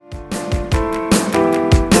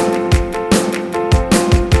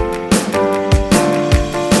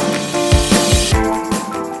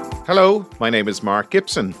Hello, my name is Mark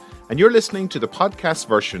Gibson, and you're listening to the podcast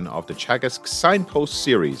version of the Teagasc Signpost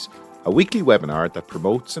series, a weekly webinar that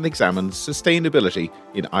promotes and examines sustainability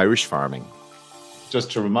in Irish farming. Just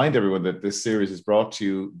to remind everyone that this series is brought to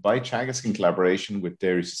you by Teagasc in collaboration with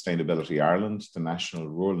Dairy Sustainability Ireland, the National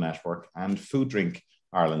Rural Network, and Food Drink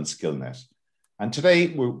Ireland SkillNet. And today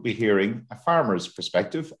we'll be hearing a farmer's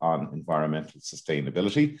perspective on environmental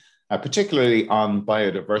sustainability, particularly on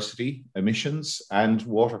biodiversity, emissions, and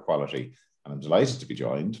water quality. And I'm delighted to be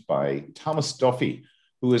joined by Thomas Duffy,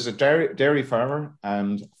 who is a dairy farmer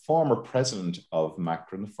and former president of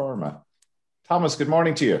Macra na Feirme. Thomas, good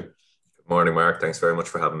morning to you. Good morning, Mark. Thanks very much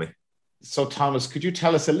for having me. So, Thomas, could you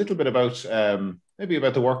tell us a little bit about maybe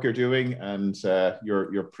about the work you're doing and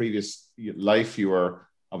your previous life? You were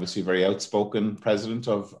obviously a very outspoken president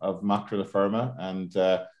of Macra na Feirme, and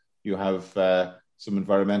you have some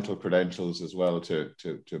environmental credentials as well to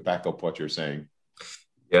back up what you're saying.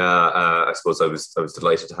 Yeah, I suppose I was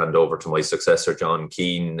delighted to hand over to my successor, John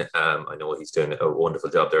Keane. I know he's doing a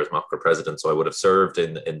wonderful job there as Macra president, so I would have served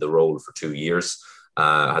in the role for 2 years.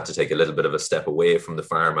 I had to take a little bit of a step away from the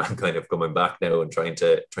farm. I'm kind of coming back now and trying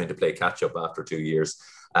to play catch up after 2 years.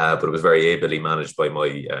 But it was very ably managed by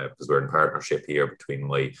because we're in partnership here between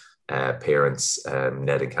my parents,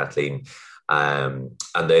 Ned and Kathleen. And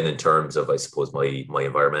then in terms of, I suppose, my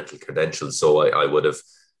environmental credentials, so I would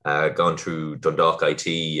have gone through Dundalk IT.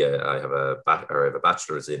 I have a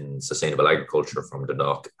bachelor's in sustainable agriculture from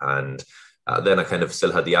Dundalk, and then I kind of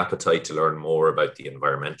still had the appetite to learn more about the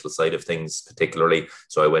environmental side of things, particularly.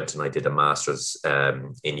 So I went and I did a master's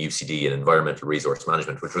in UCD in environmental resource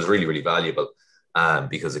management, which was really, really valuable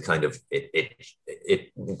because it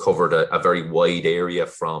covered a very wide area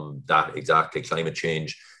from that exactly climate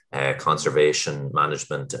change, conservation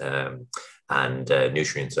management, and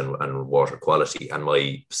nutrients and water quality. And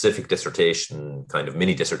my specific dissertation, kind of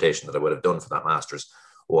mini dissertation that I would have done for that master's,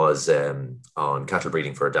 was on cattle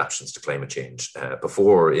breeding for adaptations to climate change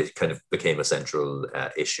before it kind of became a central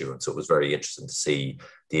issue. And so it was very interesting to see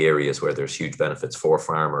the areas where there's huge benefits for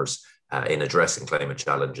farmers in addressing climate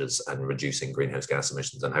challenges and reducing greenhouse gas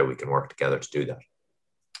emissions, and how we can work together to do that.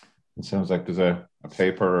 It sounds like there's a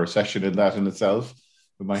paper or a session in that in itself.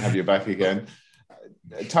 We might have you back again.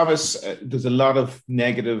 Thomas, there's a lot of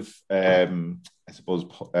negative, I suppose,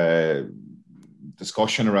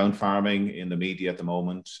 discussion around farming in the media at the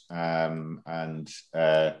moment, and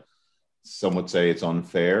some would say it's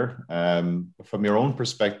unfair. From your own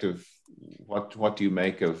perspective, what do you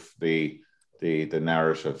make of the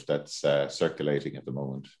narrative that's circulating at the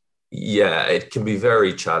moment? Yeah, it can be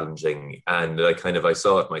very challenging, and I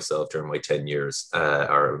saw it myself during my 10 years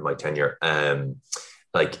or my tenure.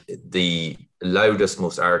 Like the loudest,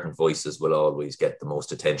 most ardent voices will always get the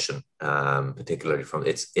most attention, particularly from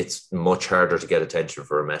it's much harder to get attention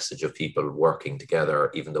for a message of people working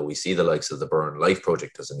together, even though we see the likes of the Burn Life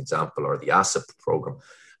Project as an example, or the ASIP program.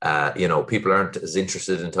 People aren't as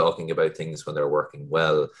interested in talking about things when they're working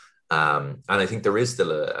well. And I think there is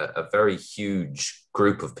still a very huge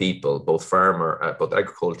group of people, both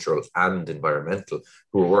agricultural and environmental,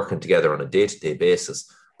 who are working together on a day-to-day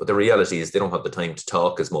basis. But the reality is they don't have the time to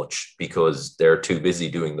talk as much because they're too busy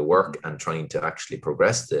doing the work and trying to actually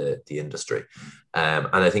progress the industry. And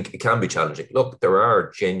I think it can be challenging. Look, there are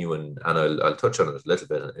genuine, and I'll touch on it a little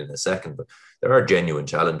bit in a second, but there are genuine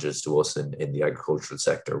challenges to us in the agricultural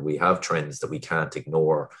sector. We have trends that we can't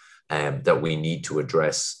ignore, that we need to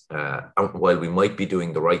address. And while we might be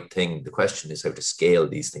doing the right thing, the question is how to scale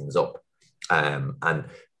these things up. And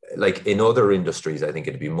like in other industries, I think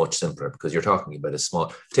it'd be much simpler because you're talking about a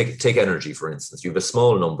small, take energy, for instance. You have a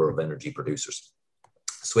small number of energy producers.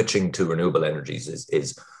 Switching to renewable energies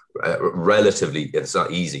is relatively, it's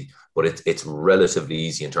not easy, but it's relatively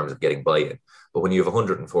easy in terms of getting buy-in. But when you have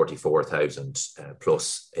 144,000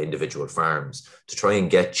 plus individual farms, to try and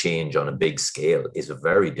get change on a big scale is a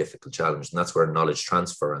very difficult challenge. And that's where knowledge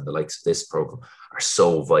transfer and the likes of this program are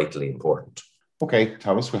so vitally important. Okay,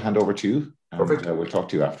 Thomas, we'll hand over to you. Perfect. We'll talk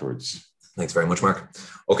to you afterwards. Thanks very much, Mark.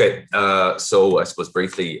 Okay, so I suppose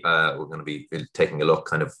briefly, we're going to be taking a look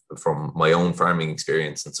kind of from my own farming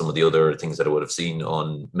experience and some of the other things that I would have seen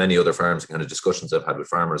on many other farms, kind of discussions I've had with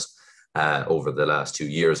farmers over the last 2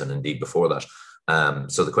 years and indeed before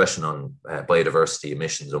that. So the question on biodiversity,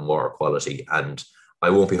 emissions and water quality, and I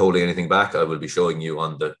won't be holding anything back. I will be showing you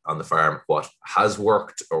on the farm what has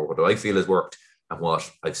worked, or what I feel has worked, and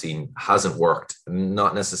what I've seen hasn't worked,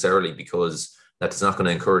 not necessarily because that's not going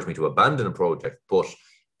to encourage me to abandon a project, but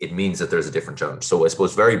it means that there's a different challenge. So I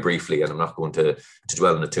suppose very briefly, and I'm not going to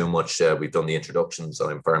dwell on it too much, we've done the introductions.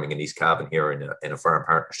 I'm farming in East Cavan here in a farm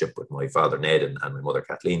partnership with my father Ned and my mother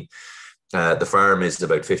Kathleen. The farm is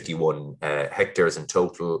about 51 hectares in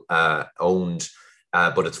total, owned,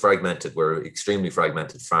 but it's fragmented. We're extremely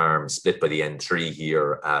fragmented farm, split by the N3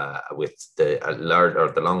 here, with the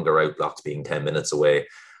longer out blocks being 10 minutes away.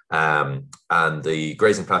 And the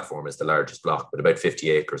grazing platform is the largest block, but about 50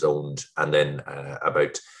 acres owned, and then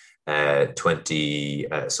about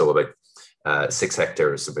 6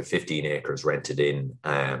 hectares, about 15 acres rented in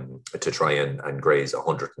to try and graze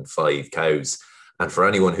 105 cows. And for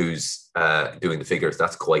anyone who's doing the figures,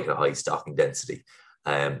 that's quite a high stocking density.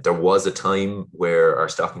 There was a time where our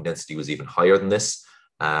stocking density was even higher than this.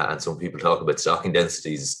 And some people talk about stocking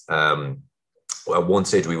densities. At one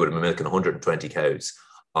stage, we would have been milking 120 cows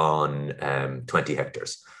on 20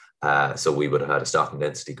 hectares. So we would have had a stocking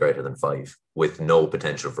density greater than 5, with no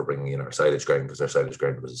potential for bringing in our silage ground, because our silage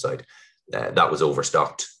ground was aside. That was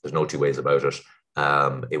overstocked. There's no two ways about it.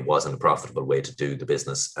 It wasn't a profitable way to do the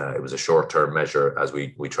business. It was a short-term measure as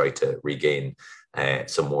we tried to regain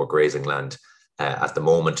some more grazing land. At the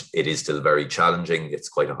moment, it is still very challenging. It's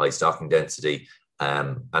quite a high stocking density.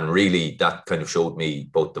 And really, that kind of showed me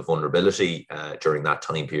both the vulnerability during that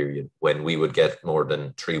time period. When we would get more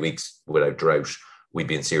than 3 weeks without drought, we'd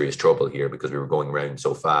be in serious trouble here because we were going around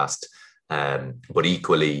so fast. But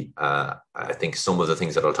equally, I think some of the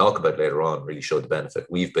things that I'll talk about later on really showed the benefit.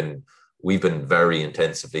 We've been very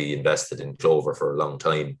intensively invested in clover for a long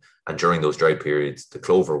time. And during those drought periods, the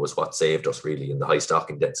clover was what saved us really in the high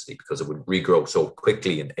stocking density, because it would regrow so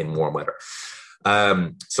quickly in warm weather.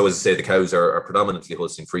 So as I say, the cows are predominantly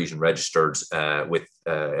Holstein Friesian registered, with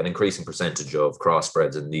an increasing percentage of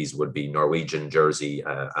crossbreds, and these would be Norwegian, Jersey,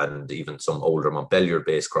 and even some older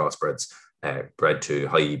Montbéliard-based crossbreds bred to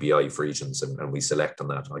high EBI Friesians, and we select on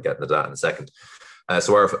that. I'll get into that in a second.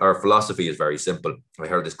 So our philosophy is very simple. I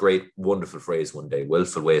heard this great, wonderful phrase one day: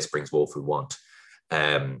 willful waste brings woeful want.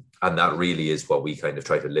 And that really is what we kind of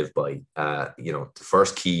try to live by. The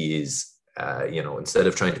first key is, instead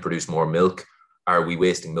of trying to produce more milk, are we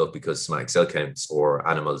wasting milk because somatic cell counts or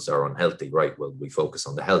animals are unhealthy? Right. Well, we focus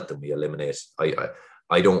on the health and we eliminate.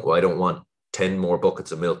 I don't want 10 more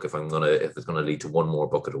buckets of milk if it's gonna lead to 1 more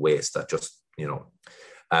bucket of waste. That just,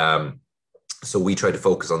 so we try to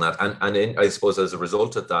focus on that. And I suppose as a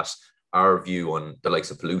result of that, our view on the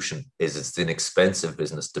likes of pollution is it's an expensive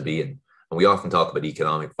business to be in. And we often talk about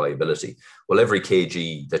economic viability. Well, every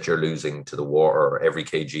kg that you're losing to the water, or every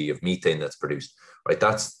kg of methane that's produced, right?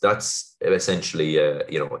 That's essentially a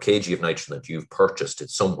kg of nitrogen that you've purchased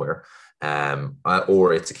it somewhere,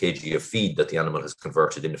 or it's a kg of feed that the animal has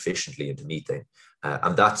converted inefficiently into methane.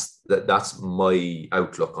 And that's my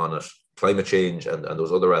outlook on it. Climate change and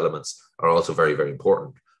those other elements are also very, very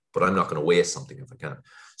important. But I'm not going to waste something if I can.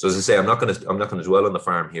 So as I say, I'm not going to dwell on the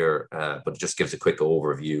farm here, but it just gives a quick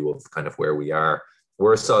overview of kind of where we are.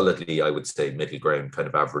 We're solidly, I would say, middle ground kind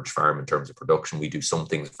of average farm in terms of production. We do some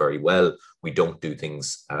things very well. We don't do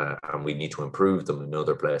things, and we need to improve them in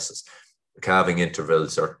other places. The calving interval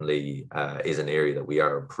certainly is an area that we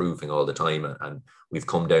are improving all the time, and we've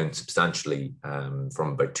come down substantially from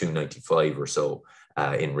about 295 or so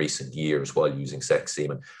in recent years while using sex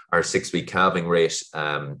semen. Our 6-week calving rate,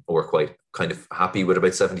 we're quite kind of happy with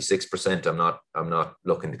about 76%. I'm not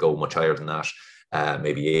looking to go much higher than that.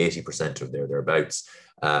 Maybe 80% or thereabouts.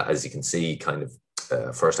 As you can see, kind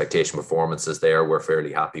of first lactation performances there, we're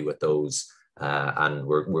fairly happy with those. And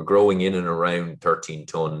we're growing in and around 13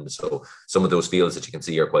 tons. So some of those fields that you can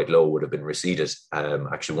see are quite low would have been reseeded.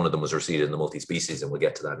 Actually, one of them was reseeded in the multi-species, and we'll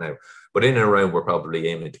get to that now. But in and around, we're probably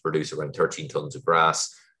aiming to produce around 13 tons of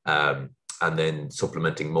grass, and then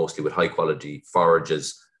supplementing mostly with high quality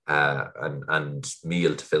forages and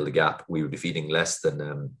meal to fill the gap. We would be feeding less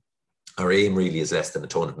than, our aim really is less than a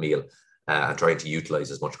ton of meal, and trying to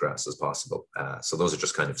utilize as much grass as possible. So those are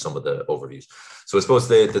just kind of some of the overviews. So I suppose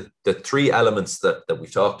the 3 elements that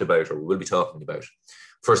we've talked about, or we will be talking about,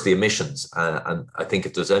 first, the emissions. And I think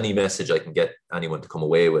if there's any message I can get anyone to come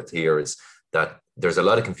away with here is that there's a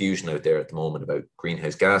lot of confusion out there at the moment about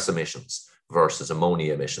greenhouse gas emissions versus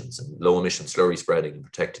ammonia emissions. And low emission slurry spreading and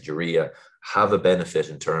protected urea have a benefit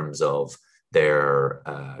in terms of their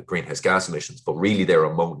greenhouse gas emissions, but really they're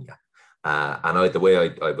ammonia. And the way I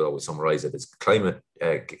would always summarize it is climate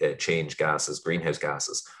change gases, greenhouse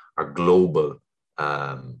gases, are global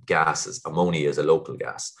gases. Ammonia is a local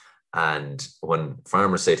gas. And when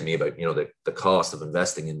farmers say to me about the cost of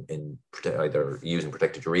investing in either using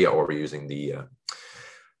protected urea or using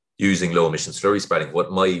low emission slurry spreading,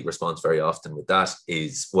 what my response very often with that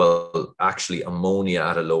is, well, actually ammonia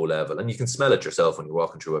at a low level, and you can smell it yourself when you're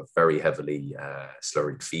walking through a very heavily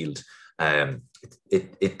slurried field.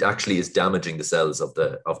 It actually is damaging the cells of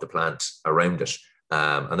the plant around it.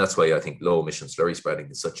 And that's why I think low emission slurry spreading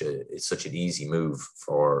is such an easy move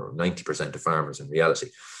for 90% of farmers in reality.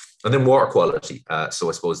 And then water quality. So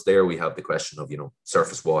I suppose there we have the question of,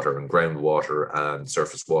 surface water and groundwater, and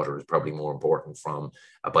surface water is probably more important from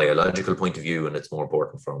a biological point of view, and it's more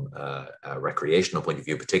important from a recreational point of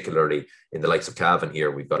view, particularly in the likes of Cavan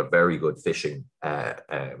here. We've got a very good fishing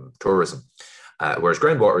tourism, whereas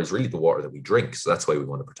groundwater is really the water that we drink. So that's why we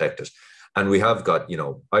want to protect it. And we have got,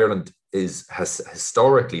 Ireland has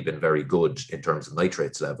historically been very good in terms of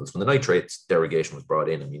nitrates levels. When the nitrates derogation was brought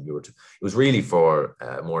in, it was really for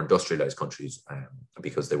more industrialized countries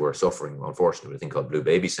because they were suffering, unfortunately, with a thing called blue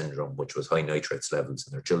baby syndrome, which was high nitrates levels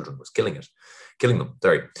and their children was killing them.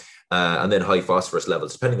 And then high phosphorus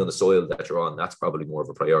levels, depending on the soil that you're on, that's probably more of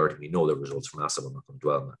a priority. We know the results from ASSA. I'm not going to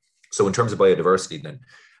dwell on that. So in terms of biodiversity, then,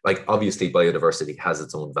 obviously biodiversity has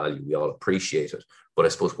its own value. We all appreciate it. But I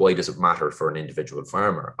suppose, why does it matter for an individual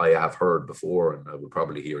farmer? I have heard before, and I will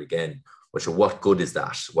probably hear again, which is, what good is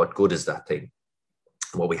that? What good is that thing?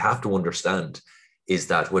 What we have to understand is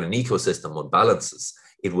that when an ecosystem unbalances,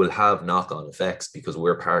 it will have knock-on effects because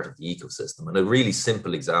we're part of the ecosystem. And a really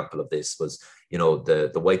simple example of this was,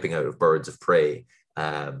 the wiping out of birds of prey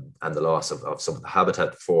and the loss of some of the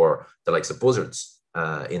habitat for the likes of buzzards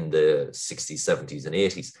in the 60s, 70s and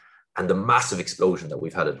 80s. And the massive explosion that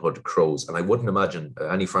we've had at hooded crows. And I wouldn't imagine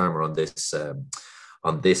any farmer on this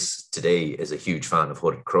today is a huge fan of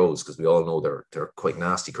hooded crows, because we all know they're quite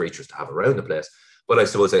nasty creatures to have around the place. But I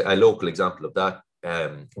suppose a local example of that,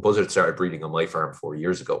 buzzards started breeding on my farm 4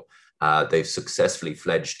 years ago. They've successfully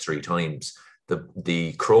fledged 3 times.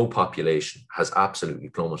 The crow population has absolutely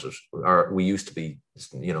plummeted. We used to be,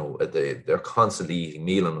 they're constantly eating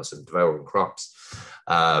meal on us and devouring crops.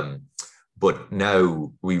 But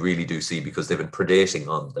now we really do see, because they've been predating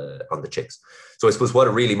on the chicks. So I suppose what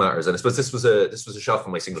it really matters, and I suppose this was a shot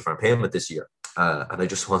from my single farm payment this year, and I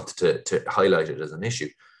just wanted to highlight it as an issue,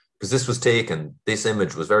 because this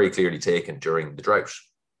image was very clearly taken during the drought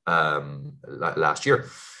last year.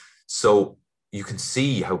 So you can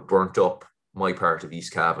see how burnt up my part of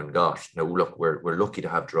East Cavan got. Now look, we're lucky to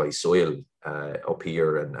have dry soil up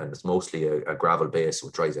here, and it's mostly a gravel base, so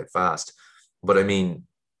it dries out fast. But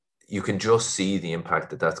you can just see the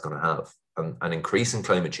impact that that's going to have. An increase in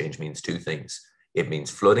climate change means 2 things. It means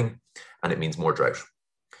flooding, and it means more drought.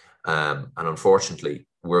 And unfortunately,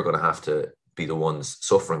 we're going to have to be the ones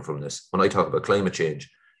suffering from this. When I talk about climate change,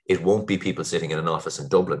 it won't be people sitting in an office in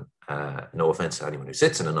Dublin. No offense to anyone who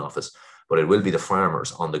sits in an office, but it will be the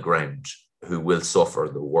farmers on the ground who will suffer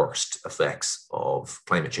the worst effects of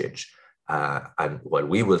climate change. And while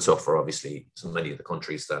we will suffer, obviously, so many of the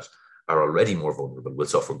countries that are already more vulnerable will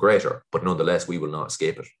suffer greater, but nonetheless, we will not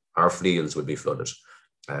escape it. Our fields will be flooded.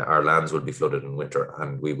 Our lands will be flooded in winter,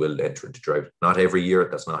 and we will enter into drought. Not every year,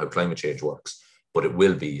 that's not how climate change works, but it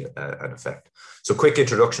will be an effect. So quick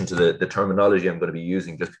introduction to the terminology I'm going to be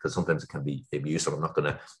using, just because sometimes it can be useful.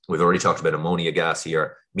 We've already talked about ammonia gas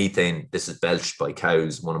here, methane. This is belched by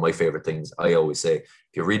cows. One of my favorite things I always say,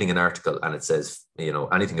 if you're reading an article and it says,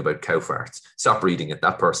 anything about cow farts, stop reading it.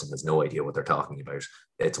 That person has no idea what they're talking about.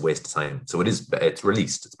 It's a waste of time. So it's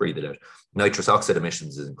released, it's breathed out. Nitrous oxide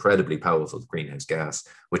emissions is incredibly powerful greenhouse gas,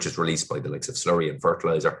 which is released by the likes of slurry and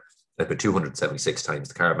fertilizer, about 276 times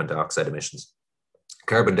the carbon dioxide emissions.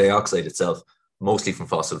 Carbon dioxide itself, mostly from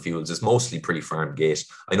fossil fuels, is mostly pre-farm gate.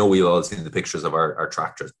 I know we've all seen the pictures of our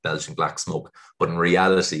tractors belching black smoke, but in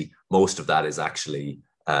reality, most of that is actually,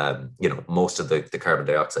 most of the carbon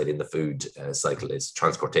dioxide in the food cycle is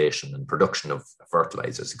transportation and production of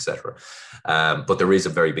fertilizers, etc. But there is a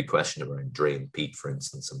very big question around drain peat, for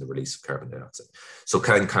instance, and the release of carbon dioxide. So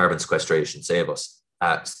can carbon sequestration save us?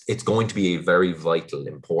 It's going to be a very vital,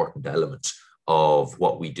 important element of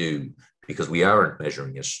what we do, because we aren't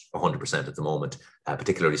measuring it 100% at the moment,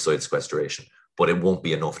 particularly soil sequestration, but it won't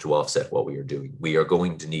be enough to offset what we are doing. We are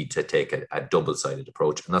going to need to take a double-sided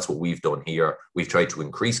approach, and that's what we've done here. We've tried to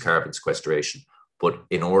increase carbon sequestration, but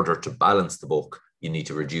in order to balance the book, you need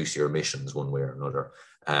to reduce your emissions one way or another.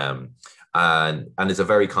 And it's a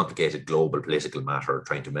very complicated global political matter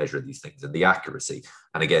trying to measure these things and the accuracy.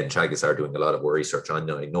 And again, Teagasc are doing a lot of research I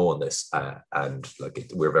know on this, and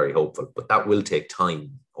we're very hopeful, but that will take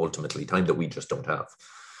time, ultimately, time that we just don't have.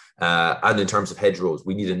 And in terms of hedgerows,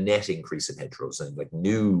 we need a net increase in hedgerows, and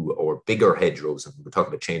new or bigger hedgerows. And we're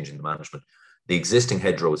talking about changing the management. The existing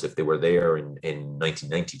hedgerows, if they were there in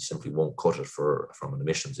 1990, simply won't cut it from an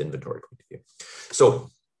emissions inventory point of view. So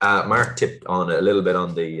Mark tipped on a little bit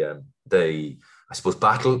on the I suppose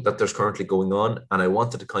battle that there's currently going on, and I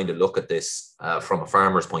wanted to kind of look at this from a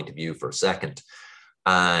farmer's point of view for a second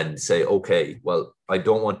and say, okay, well, I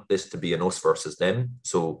don't want this to be an us versus them.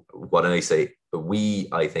 So what I say,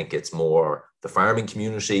 I think it's more the farming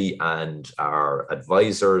community and our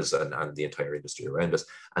advisors and the entire industry around us.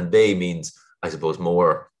 And they means, I suppose,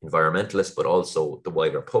 more environmentalists, but also the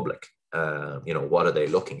wider public. What are they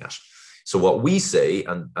looking at? So what we say,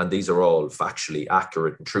 and these are all factually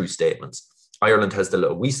accurate and true statements,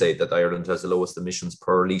 we say that Ireland has the lowest emissions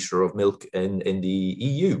per litre of milk in the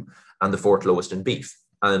EU and the fourth lowest in beef.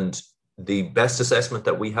 And the best assessment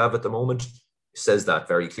that we have at the moment says that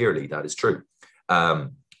very clearly. That is true.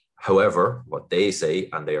 However, what they say,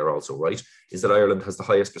 and they are also right, is that Ireland has the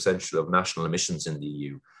highest percentage of national emissions in the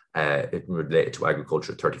EU related to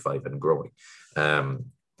agriculture, 35 and growing.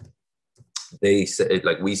 They say,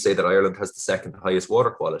 we say that Ireland has the second highest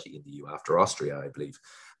water quality in the EU after Austria, I believe,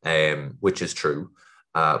 which is true.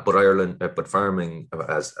 But farming,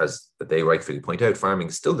 as they rightfully point out, farming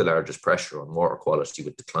is still the largest pressure on water quality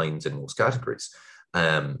with declines in most categories.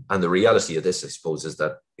 And the reality of this, I suppose, is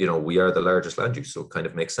that, we are the largest land use, so it kind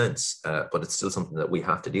of makes sense, but it's still something that we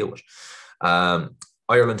have to deal with.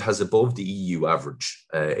 Ireland has above the EU average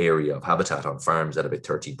area of habitat on farms at about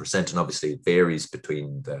 13%. And obviously it varies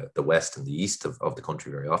between the west and the east of the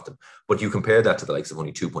country very often. But you compare that to the likes of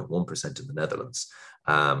only 2.1% in the Netherlands.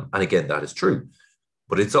 And again, that is true.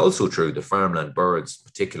 But it's also true that farmland birds,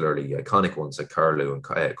 particularly iconic ones like carlew and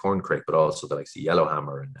corncrake, but also the likes of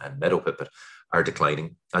yellowhammer and meadow pipit, are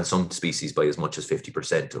declining, and some species by as much as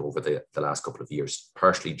 50% over the last couple of years,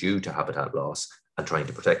 partially due to habitat loss and trying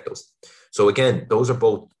to protect those. So again, those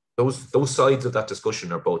sides of that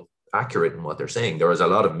discussion are both accurate in what they're saying. There is a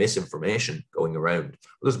lot of misinformation going around.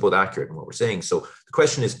 Those are both accurate in what we're saying. So the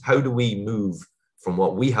question is, how do we move from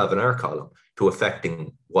what we have in our column to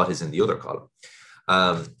affecting what is in the other column?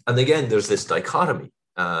 And again, there's this dichotomy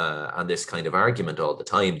and this kind of argument all the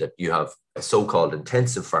time that you have so-called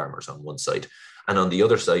intensive farmers on one side, and on the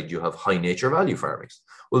other side, you have high nature value farming.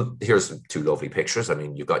 Well, here's two lovely pictures. I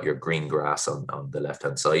mean, you've got your green grass on the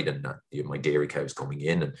left-hand side, and my dairy cows coming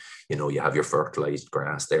in, and, you have your fertilized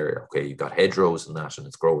grass there. Okay, you've got hedgerows and that, and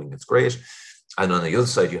it's growing, it's great. And on the other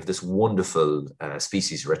side, you have this wonderful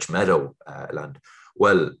species-rich meadow land.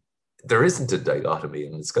 Well, there isn't a dichotomy,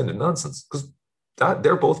 and it's kind of nonsense, because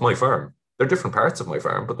they're both my farm. They're different parts of my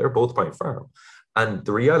farm, but they're both my farm. And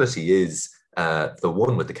the reality is the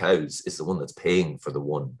one with the cows is the one that's paying for the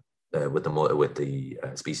one with the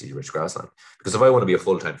species-rich grassland. Because if I want to be a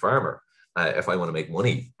full-time farmer, if I want to make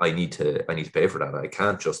money, I need to pay for that. I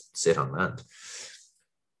can't just sit on land.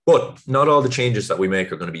 But not all the changes that we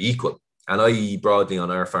make are going to be equal. And broadly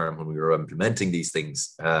on our farm, when we were implementing these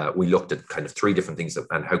things, we looked at kind of three different things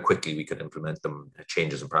and how quickly we could implement them,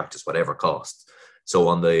 changes in practice, whatever cost. So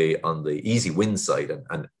on the easy win side,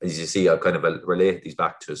 and as you see, I've kind of related these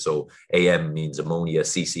back to, so AM means ammonia,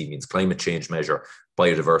 CC means climate change measure,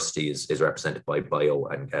 biodiversity is represented by bio,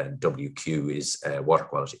 and WQ is water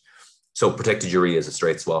quality. So protected urea is a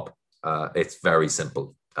straight swap. It's very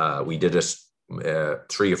simple. We did it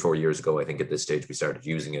 3 or 4 years ago. I think at this stage we started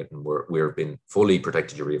using it, and we've been fully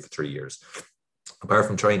protected urea for 3 years. Apart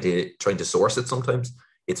from trying to source it sometimes,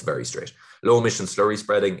 it's very straight. Low emission slurry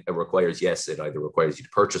spreading, it either requires you to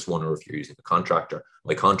purchase one, or if you're using a contractor.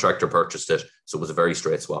 My contractor purchased it, so it was a very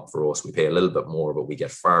straight swap for us. We pay a little bit more, but we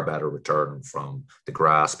get far better return from the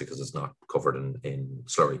grass because it's not covered in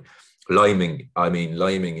slurry. Liming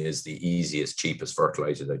is the easiest, cheapest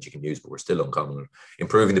fertilizer that you can use, but we're still uncommon.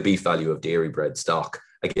 Improving the beef value of dairy bred stock.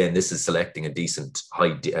 Again, this is selecting a decent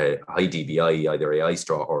high DBI, either AI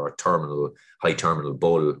straw or a high terminal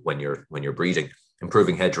bull when you're breeding.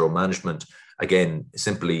 Improving hedgerow management, again,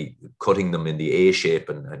 simply cutting them in the A shape,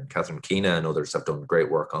 and Catherine Keena and others have done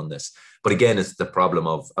great work on this. But again, it's the problem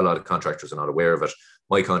of a lot of contractors are not aware of it.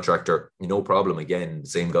 My contractor, no problem, again,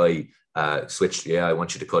 same guy, switched, I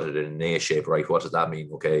want you to cut it in an A shape, right? What does that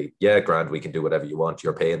mean? Okay, yeah, grand, we can do whatever you want.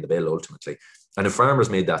 You're paying the bill ultimately. And if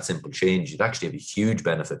farmers made that simple change, you'd actually have a huge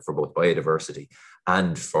benefit for both biodiversity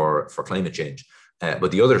and for climate change.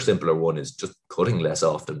 But the other simpler one is just cutting less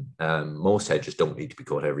often. Most hedges don't need to be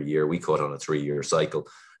cut every year. We cut on a 3-year cycle,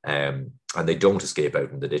 and they don't escape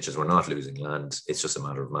out in the ditches. We're not losing land. It's just a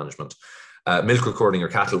matter of management. Milk recording or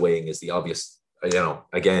cattle weighing is the obvious.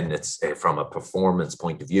 Again, it's from a performance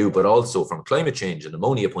point of view, but also from climate change and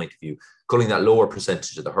ammonia point of view, cutting that lower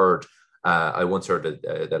percentage of the herd. I once heard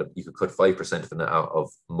that you could cut 5%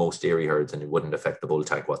 of most dairy herds and it wouldn't affect the bull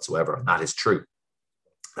tag whatsoever. And that is true.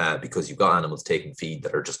 Because you've got animals taking feed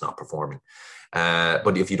that are just not performing.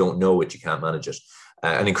 But if you don't know it, you can't manage it.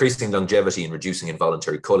 And increasing longevity and reducing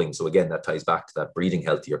involuntary culling. So again, that ties back to that breeding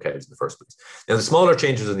healthier cows in the first place. Now, the smaller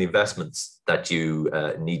changes in the investments that you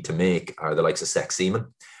need to make are the likes of sex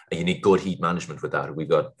semen. You need good heat management with that. We've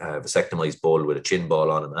got a vasectomized bull with a chin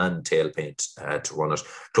ball on him and tail paint to run it.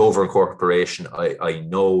 Clover incorporation, I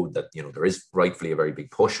know that, you know, there is rightfully a very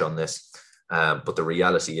big push on this. But the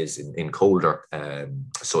reality is in colder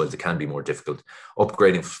soils, it can be more difficult.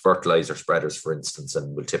 Upgrading fertilizer spreaders, for instance,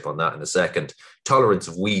 and we'll tip on that in a second. Tolerance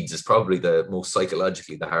of weeds is probably the most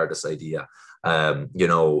psychologically the hardest idea. You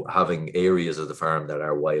know, having areas of the farm that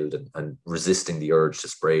are wild and resisting the urge to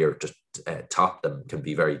spray or just top them can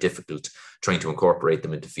be very difficult. Trying to incorporate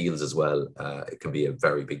them into fields as well, it can be a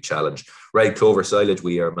very big challenge. Red clover silage,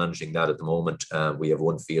 we are managing that at the moment. We have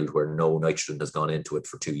one field where no nitrogen has gone into it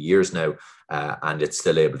for 2 years now, and it's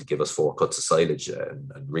still able to give us 4 cuts of silage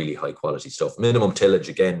and really high quality stuff. Minimum tillage,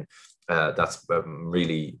 again, that's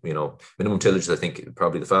really, you know, minimum tillage, I think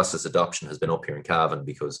probably the fastest adoption has been up here in Cavan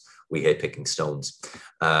because we hate picking stones.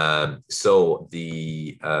 So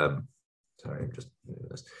the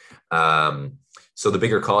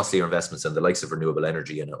bigger, costlier investments and the likes of renewable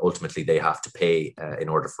energy, and ultimately they have to pay in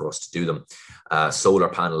order for us to do them. Solar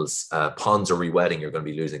panels, ponds are re-wetting, you're going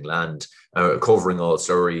to be losing land. Covering all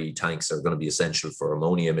slurry tanks are going to be essential for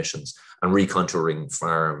ammonia emissions, and recontouring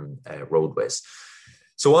farm roadways.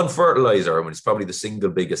 So on fertilizer, I mean, it's probably the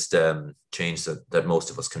single biggest change that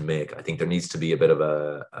most of us can make. I think there needs to be a bit of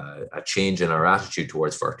a change in our attitude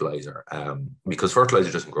towards fertilizer, because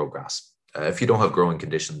fertilizer doesn't grow grass. If you don't have growing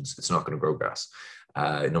conditions, it's not going to grow grass.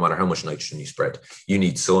 No matter how much nitrogen you spread, you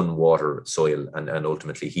need sun, water, soil, and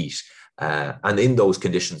ultimately heat. And in those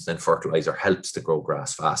conditions, then fertilizer helps to grow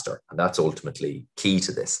grass faster. And that's ultimately key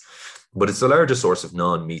to this. But it's the largest source of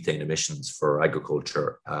non-methane emissions for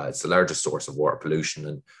agriculture. It's the largest source of water pollution.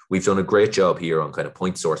 And we've done a great job here on kind of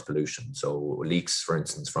point source pollution. So leaks, for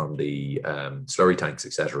instance, from the slurry tanks,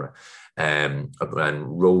 etc. And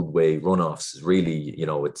roadway runoffs is really, you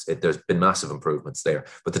know, there's been massive improvements there.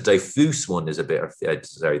 But the diffuse one is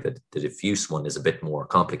the diffuse one is a bit more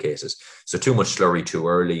complicated. So too much slurry too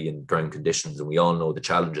early in ground conditions, and we all know the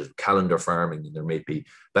challenges of calendar farming, and there may be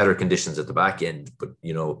better conditions at the back end, but,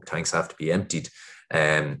 you know, tanks have to be emptied.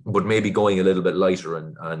 But maybe going a little bit lighter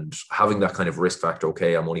and having that kind of risk factor.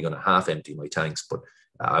 Okay, I'm only going to half empty my tanks, but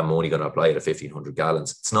I'm only going to apply it at 1,500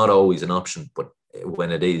 gallons. It's not always an option, but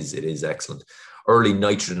when it is excellent. Early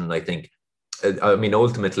nitrogen, I think, I mean,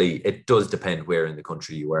 ultimately, it does depend where in the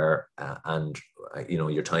country you are and, you know,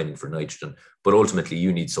 your timing for nitrogen. But ultimately,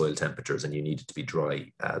 you need soil temperatures and you need it to be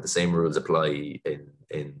dry. The same rules apply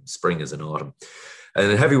in spring as in autumn.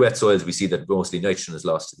 And in heavy wet soils, we see that mostly nitrogen is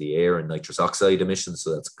lost to the air and nitrous oxide emissions.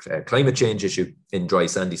 So that's a climate change issue. In dry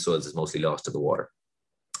sandy soils, is mostly lost to the water.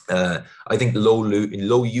 I think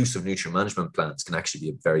low use of nutrient management plans can actually be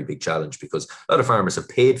a very big challenge, because a lot of farmers have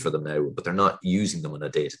paid for them now, but they're not using them on a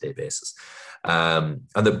day-to-day basis.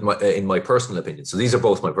 In my personal opinion, so these are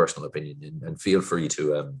both my personal opinion, and feel free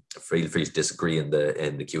to disagree in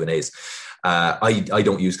the Q&As. I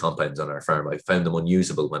don't use compounds on our farm. I found them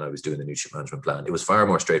unusable when I was doing the nutrient management plan. It was far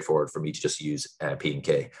more straightforward for me to just use P and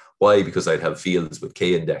K. Why? Because I'd have fields with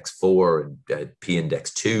K index 4 and P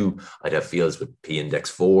index 2. I'd have fields with P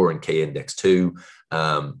index 4 and K index 2.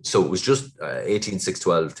 So it was just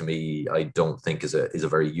 18612 to me, I don't think is a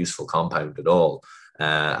very useful compound at all.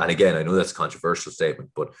 And again, I know that's a controversial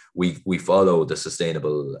statement, but we follow the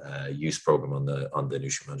sustainable use program on the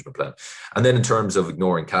nutrient management plan. And then in terms of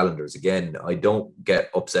ignoring calendars, again, I don't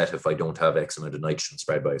get upset if I don't have X amount of nitrogen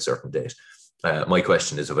spread by a certain date. My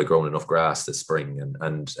question is, have I grown enough grass this spring,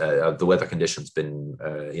 and the weather conditions been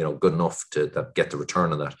good enough to get the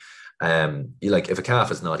return on that? Like if a calf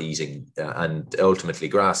is not eating, and ultimately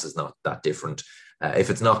grass is not that different.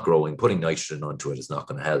 If it's not growing, putting nitrogen onto it is not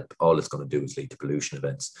going to help. All it's going to do is lead to pollution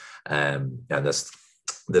events. And that's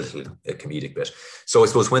the little comedic bit. So I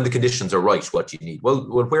suppose when the conditions are right, what do you need? Well,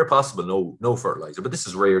 where possible, no fertilizer, but this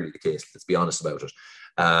is rarely the case. Let's be honest about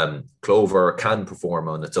it. Clover can perform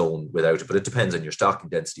on its own without it, but it depends on your stocking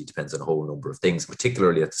density. It depends on a whole number of things,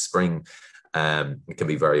 particularly at the spring. It can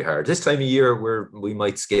be very hard. This time of year, we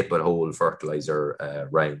might skip a whole fertilizer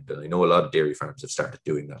round, and I know a lot of dairy farms have started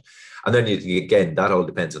doing that. And then again, that all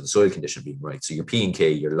depends on the soil condition being right. So your P and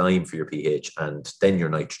K, your lime for your pH, and then your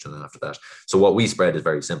nitrogen after that. So what we spread is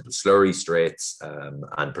very simple: slurry, straights,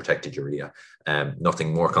 and protected urea.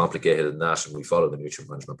 Nothing more complicated than that, and we follow the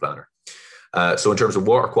nutrient management planner. So in terms of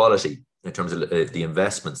water quality, in terms of the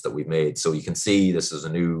investments that we've made. So you can see this is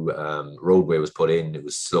a new roadway was put in. It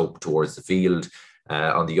was sloped towards the field.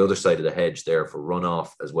 On the other side of the hedge there for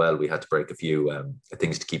runoff as well, we had to break a few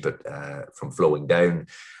things to keep it from flowing down.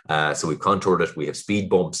 So we've contoured it. We have speed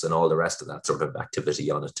bumps and all the rest of that sort of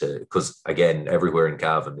activity on it, because again, everywhere in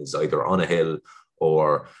Cavan is either on a hill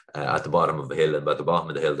or at the bottom of a hill. And at the bottom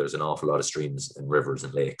of the hill, there's an awful lot of streams and rivers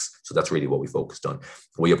and lakes. So that's really what we focused on.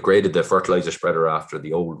 We upgraded the fertilizer spreader after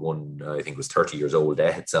the old one, I think was 30 years old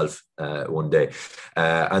itself one day.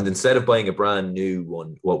 And instead of buying a brand new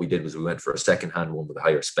one, what we did was we went for a secondhand one with a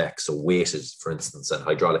higher spec. So weighted, for instance, and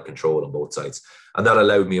hydraulic control on both sides. And that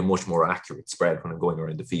allowed me a much more accurate spread when I'm going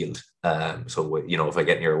around the field. So, if I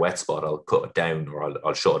get near a wet spot, I'll cut it down, or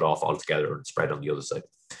I'll shut it off altogether and spread on the other side.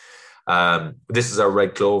 This is our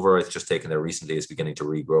red clover. It's just taken there recently. It's beginning to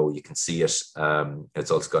regrow. You can see it.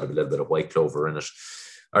 It's also got a little bit of white clover in it.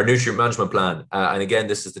 Our nutrient management plan. And again,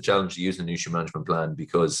 this is the challenge to use the nutrient management plan,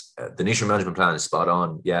 because the nutrient management plan is spot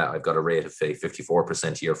on. Yeah, I've got a rate of, say,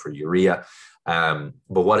 54% a year for urea. But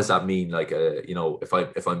what does that mean? Like,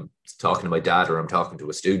 if I'm talking to my dad, or I'm talking to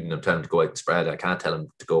a student, I'm telling him to go out and spread, I can't tell him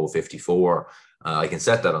to go 54. I can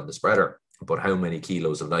set that on the spreader, but how many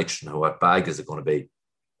kilos of nitrogen, what bag is it going to be?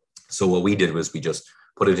 So what we did was we just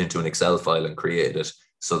put it into an Excel file and created it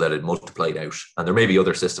so that it multiplied out. And there may be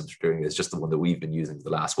other systems for doing this, just the one that we've been using for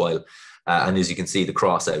the last while. And as you can see, the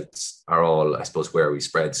crossouts are all, I suppose, where we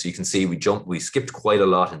spread. So you can see we skipped quite a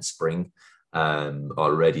lot in spring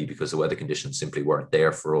already, because the weather conditions simply weren't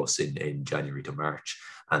there for us in January to March.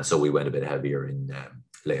 And so we went a bit heavier in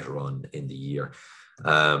later on in the year.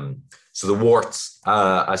 So the worts,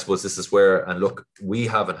 I suppose this is where, and look, we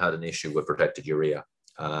haven't had an issue with protected urea.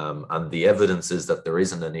 And the evidence is that there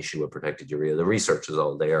isn't an issue with protected urea. The research is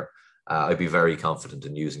all there. I'd be very confident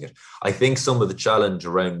in using it. I think some of the challenge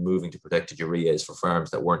around moving to protected urea is for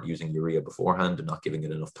farms that weren't using urea beforehand and not giving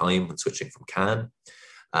it enough time when switching from can.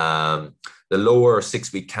 The lower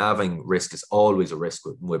 6-week calving risk is always a risk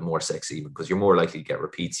with more sex even, because you're more likely to get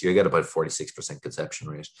repeats. You get about 46% conception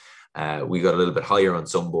rate. We got a little bit higher on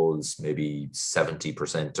some bulls, maybe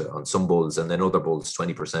 70% on some bulls, and then other bulls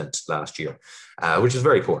 20% last year, which is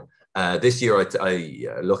very poor. This year,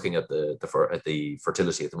 looking at the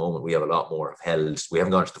fertility at the moment, we have a lot more held. We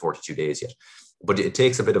haven't gone to the 42 days yet, but it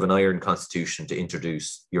takes a bit of an iron constitution to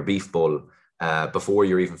introduce your beef bull before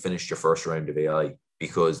you're even finished your first round of AI,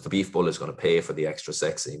 because the beef bull is going to pay for the extra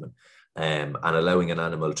sex semen. And allowing an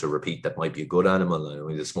animal to repeat that might be a good animal. I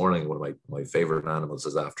mean, this morning, one of my favorite animals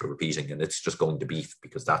is after repeating, and it's just going to beef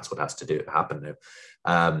because that's what has to happen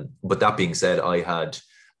now. But that being said, I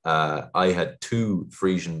had 2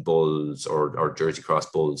 Frisian bulls or Jersey Cross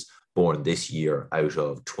bulls born this year out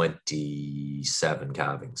of 27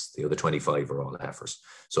 calvings. The other 25 are all heifers.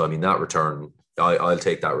 So, I mean, that return, I'll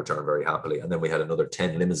take that return very happily. And then we had another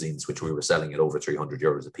 10 limousines, which we were selling at over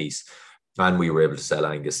 €300 a piece. And we were able to sell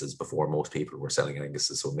Angus's before most people were selling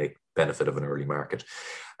Angus's, so make benefit of an early market.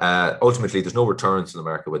 Ultimately, there's no returns in the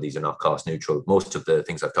market where these are not cost neutral. Most of the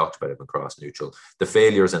things I've talked about have been cost neutral. The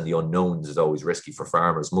failures and the unknowns is always risky for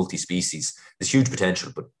farmers. Multi-species, there's huge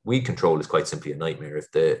potential, but weed control is quite simply a nightmare.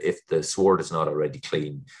 If the sward is not already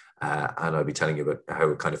clean, and I'll be telling you about how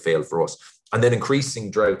it kind of failed for us. And then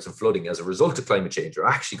increasing droughts and flooding as a result of climate change are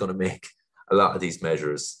actually going to make a lot of these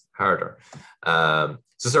measures harder.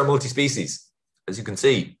 So it's our multi-species. As you can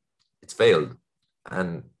see, it's failed.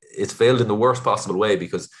 And it's failed in the worst possible way,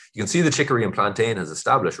 because you can see the chicory and plantain has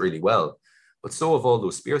established really well, but so have all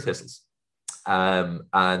those spear thistles.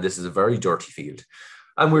 And this is a very dirty field.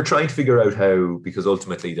 And we're trying to figure out how, because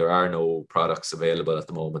ultimately there are no products available at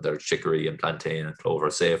the moment that are chicory and plantain and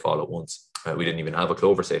clover safe all at once. We didn't even have a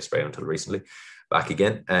clover safe spray until recently, back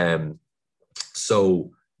again.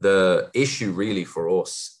 So the issue really for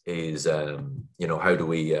us is, how do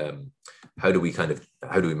we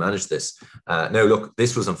manage this? Now, look,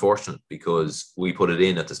 this was unfortunate because we put it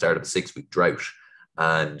in at the start of a 6-week drought,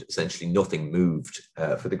 and essentially nothing moved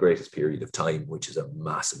for the greatest period of time, which is a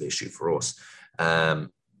massive issue for us.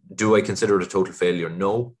 Do I consider it a total failure?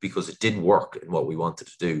 No, because it did work in what we wanted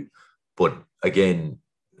to do. But again,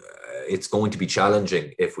 it's going to be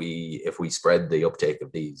challenging if we spread the uptake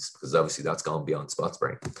of these, because obviously that's gone beyond spot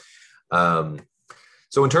spraying.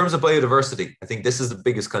 So in terms of biodiversity, I think this is the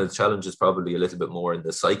biggest kind of challenge, is probably a little bit more in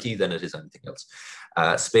the psyche than it is anything else.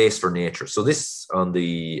 Space for nature. So this on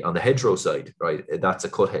the hedgerow side, right? That's a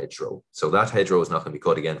cut hedgerow. So that hedgerow is not going to be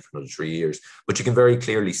cut again for another 3 years, but you can very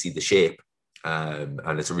clearly see the shape.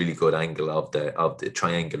 And it's a really good angle of the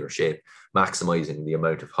triangular shape, maximizing the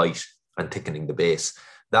amount of height and thickening the base.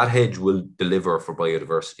 That hedge will deliver for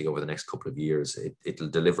biodiversity over the next couple of years. It'll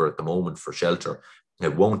deliver at the moment for shelter.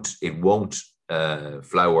 It won't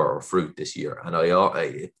flower or fruit this year. And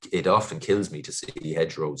it often kills me to see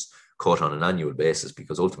hedgerows cut on an annual basis,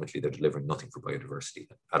 because ultimately they're delivering nothing for biodiversity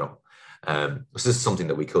at all. So this is something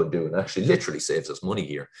that we could do, and actually literally saves us money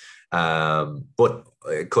here. But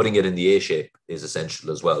cutting it in the A shape is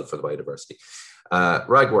essential as well for the biodiversity.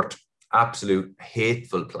 Ragwort. absolute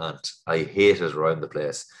hateful plant. I hate it around the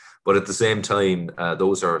place. But at the same time,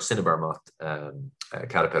 those are cinnabar moth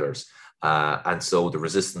caterpillars. And so the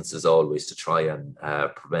resistance is always to try and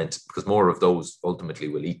prevent, because more of those ultimately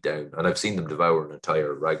will eat down. And I've seen them devour an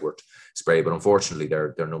entire ragwort spray, but unfortunately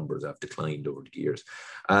their numbers have declined over the years.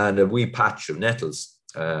 And a wee patch of nettles,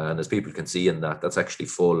 and as people can see in that, that's actually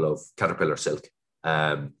full of caterpillar silk.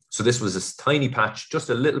 So this was a tiny patch,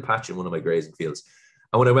 just a little patch in one of my grazing fields.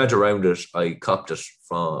 And when I went around it, I copped it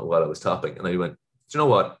from while I was topping, and I went, do you know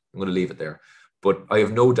what? I'm going to leave it there. But I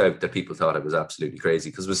have no doubt that people thought I was absolutely crazy,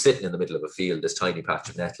 because it was sitting in the middle of a field, this tiny patch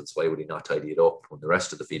of nettles. Why would he not tidy it up when the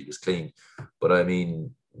rest of the field was clean? But I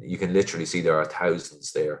mean, you can literally see there are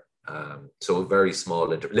thousands there. So very small,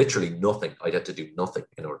 literally nothing. I'd have to do nothing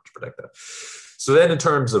in order to protect that. So then in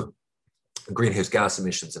terms of greenhouse gas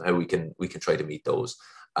emissions and how we can try to meet those.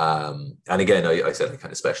 And again, I said I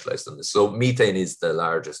kind of specialized on this. So methane is the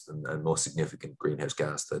largest and most significant greenhouse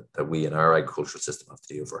gas that we in our agricultural system have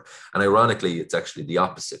to deal with. And ironically, it's actually the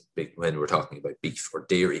opposite when we're talking about beef or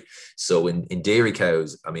dairy. So in dairy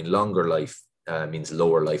cows, I mean, longer life means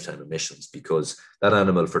lower lifetime emissions, because that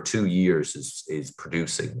animal for 2 years is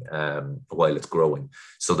producing while it's growing.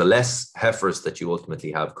 So the less heifers that you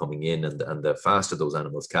ultimately have coming in, and the faster those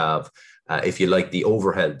animals calve, if you like, the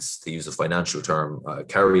overheads, to use a financial term,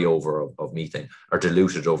 carryover of methane are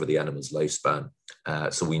diluted over the animal's lifespan.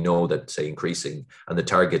 So we know that, say, increasing, and the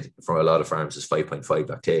target for a lot of farms is 5.5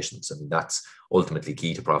 lactations. I mean, that's ultimately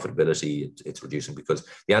key to profitability. It's reducing because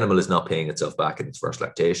the animal is not paying itself back in its first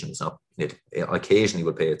lactation. It occasionally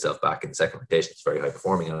will pay itself back in the second lactation. It's a very high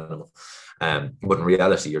performing animal. But in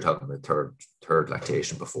reality, you're talking about third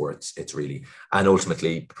lactation before it's really, and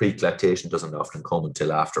ultimately pre-lactation doesn't often come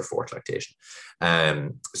until after fourth lactation.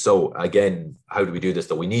 So again, how do we do this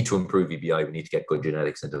though? We need to improve EBI. We need to get good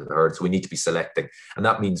genetics into the herd. So we need to be selecting, and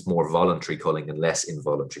that means more voluntary culling and less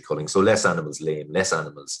involuntary culling. So less animals lame, less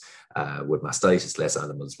animals with mastitis, less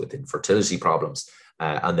animals with infertility problems.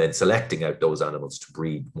 And then selecting out those animals to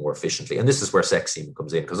breed more efficiently. And this is where sex semen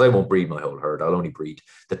comes in, because I won't breed my whole herd. I'll only breed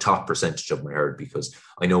the top percentage of my herd, because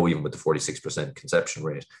I know even with the 46% conception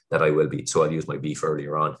rate that I will be. So I'll use my beef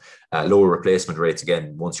earlier on. Lower replacement rates,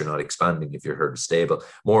 again, once you're not expanding, if your herd is stable.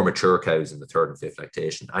 More mature cows in the third and fifth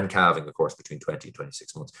lactation, and calving, of course, between 20 and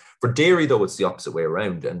 26 months. For dairy, though, it's the opposite way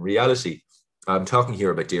around. In reality, I'm talking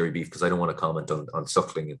here about dairy beef because I don't want to comment on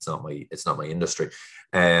suckling. It's not my industry.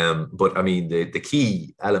 But I mean, the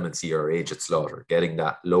key elements here are age at slaughter, getting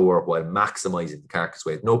that lower while maximizing the carcass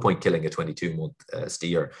weight. No point killing a 22-month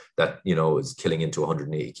steer that, is killing into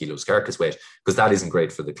 180 kilos carcass weight, because that isn't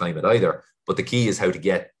great for the climate either. But the key is how to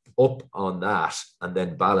get up on that and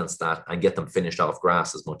then balance that and get them finished off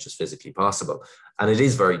grass as much as physically possible. And it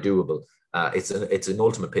is very doable. It's an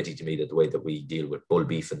ultimate pity to me that the way that we deal with bull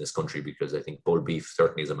beef in this country, because I think bull beef,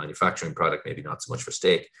 certainly as a manufacturing product, maybe not so much for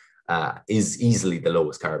steak, is easily the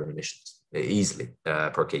lowest carbon emissions, easily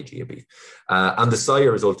per kg of beef. And the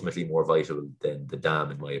sire is ultimately more vital than the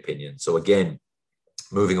dam, in my opinion. So again,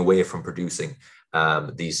 moving away from producing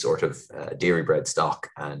these sort of dairy bred stock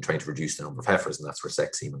and trying to reduce the number of heifers, and that's where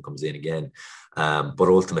sex semen comes in again. But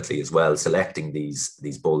ultimately as well, selecting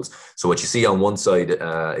these bulls. So what you see on one side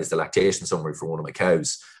is the lactation summary for one of my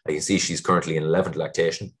cows. You can see she's currently in 11th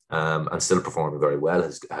lactation and still performing very well,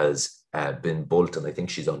 has been bulled, and I think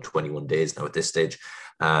she's on 21 days now at this stage.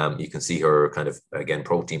 You can see her kind of, again,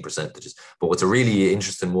 protein percentages. But what's a really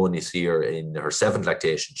interesting one is here in her 7th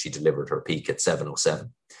lactation, she delivered her peak at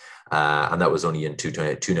 707. And that was only in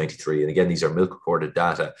 293. And again, these are milk recorded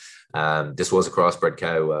data. This was a crossbred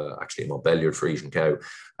cow, actually a Montbéliard Frisian cow.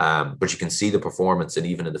 But you can see the performance. And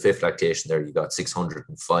even in the 5th lactation there, you got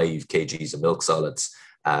 605 kgs of milk solids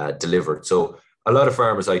delivered. So a lot of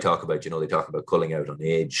farmers I talk about, they talk about culling out on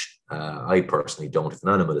age. I personally don't. If an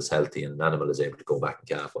animal is healthy and an animal is able to go back and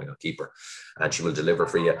calf, why not keep her? And she will deliver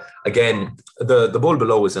for you. Again, the bull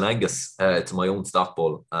below is an Angus. It's my own stock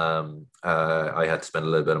bull. I had to spend a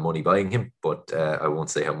little bit of money buying him, but I won't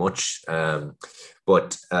say how much.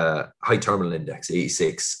 But high terminal index,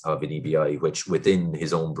 86 of an EBI, which within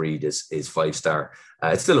his own breed is 5-star.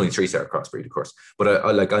 It's still only 3-star crossbreed, of course. But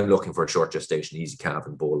I'm looking for a short gestation, easy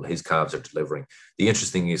calving bull. His calves are delivering. The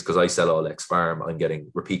interesting is, because I sell all ex-farm, I'm getting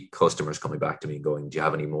repeat customers coming back to me and going, do you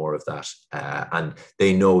have any more of that? And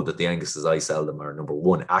they know that the Anguses I sell them are, number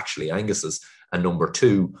one, actually Anguses. And number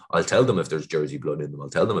two, I'll tell them if there's Jersey blood in them. I'll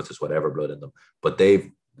tell them if there's whatever blood in them. But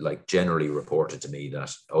they've generally reported to me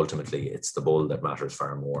that ultimately it's the bull that matters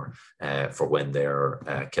far more for when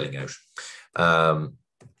they're killing out.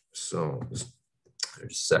 So just a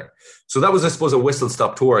sec. So that was, I suppose, a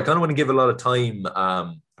whistle-stop tour. I kind of want to give a lot of time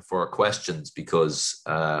for questions, because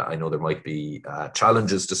I know there might be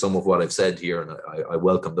challenges to some of what I've said here, and I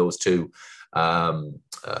welcome those too.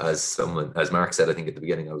 As Mark said, I think at the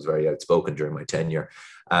beginning, I was very outspoken during my tenure.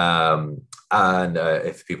 And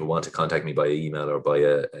if people want to contact me by email or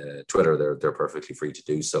by Twitter, they're perfectly free to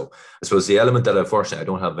do so. I suppose the element that unfortunately I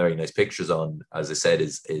don't have very nice pictures on, as I said,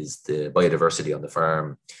 is the biodiversity on the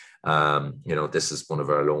farm. This is one of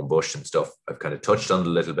our lone bush and stuff. I've kind of touched on it a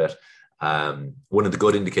little bit. One of the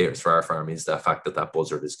good indicators for our farm is the fact that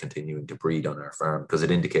buzzard is continuing to breed on our farm, because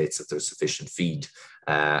it indicates that there's sufficient feed,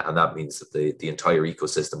 and that means that the entire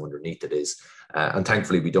ecosystem underneath it is. And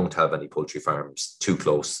thankfully, we don't have any poultry farms too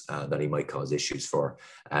close that he might cause issues for.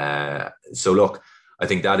 So look, I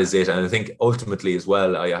think that is it. And I think ultimately as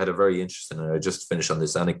well, I had a very interesting, and I just finished on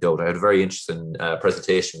this anecdote, I had a very interesting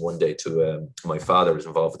presentation one day to my father, who was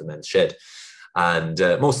involved with the men's shed. And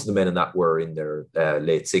most of the men in that were in their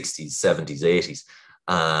late 60s, 70s, 80s.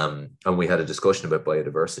 And we had a discussion about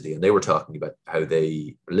biodiversity, and they were talking about how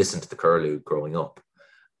they listened to the curlew growing up.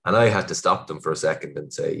 And I had to stop them for a second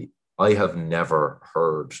and say, I have never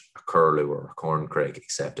heard a curlew or a corncrake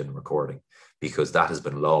except in a recording, because that has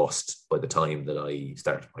been lost by the time that I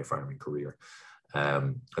started my farming career.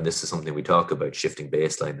 And this is something we talk about, shifting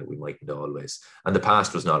baseline, that we mightn't always. And the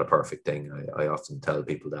past was not a perfect thing. I often tell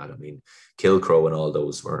people that. I mean, kill crow and all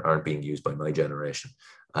those aren't being used by my generation.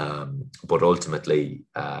 But ultimately,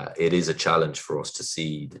 it is a challenge for us to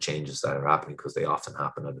see the changes that are happening, because they often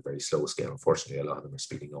happen at a very slow scale. Unfortunately, a lot of them are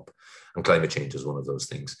speeding up, and climate change is one of those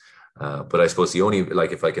things. But I suppose the only,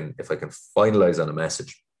 if I can finalize on a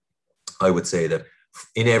message, I would say that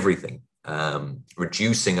in everything,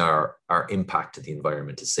 reducing our impact to the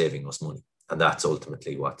environment is saving us money, and that's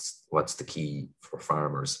ultimately what's the key for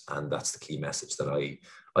farmers, and that's the key message that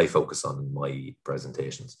I focus on in my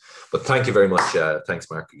presentations. But thank you very much. Thanks,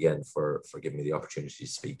 Mark, again for giving me the opportunity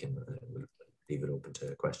to speak, and we'll leave it open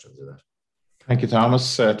to questions of that. Thank you,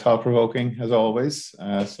 Thomas. Thought-provoking as always.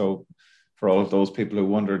 So for all of those people who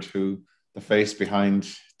wondered who the face behind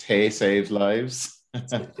Tay Saves Lives,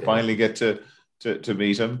 finally get to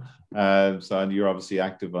meet him. And you're obviously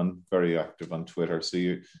very active on Twitter. So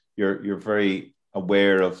you're very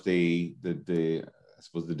aware of the I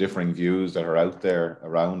suppose the differing views that are out there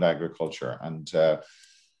around agriculture. And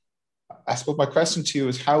I suppose my question to you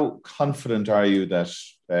is, how confident are you that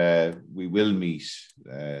we will meet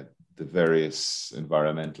the various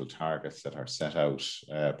environmental targets that are set out?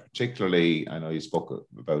 Particularly, I know you spoke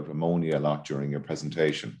about ammonia a lot during your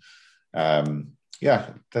presentation. Yeah,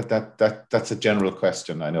 that's a general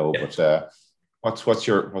question, I know, yeah. But what's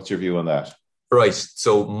your view on that? Right.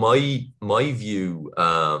 So my view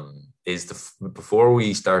is before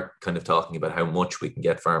we start kind of talking about how much we can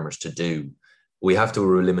get farmers to do, we have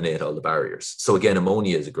to eliminate all the barriers. So again,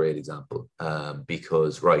 ammonia is a great example,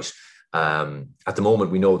 because at the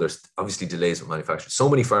moment we know there's obviously delays with manufacturing. So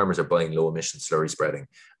many farmers are buying low emission slurry spreading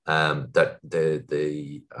that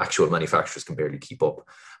the actual manufacturers can barely keep up.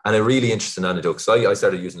 And a really interesting anecdote, because I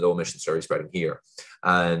started using low emission slurry spreading here,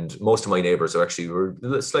 and most of my neighbours are actually, we're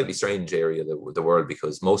a slightly strange area of the world,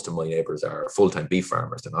 because most of my neighbours are full-time beef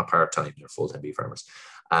farmers. They're not part-time, they're full-time beef farmers.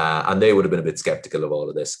 And they would have been a bit skeptical of all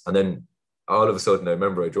of this. And then all of a sudden, I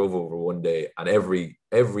remember I drove over one day, and every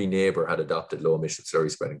neighbour had adopted low emission slurry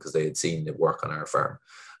spreading because they had seen it work on our farm.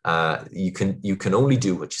 You can only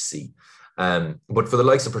do what you see. But for the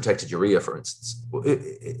likes of protected urea, for instance,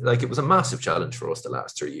 it was a massive challenge for us the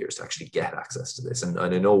last 3 years to actually get access to this. And I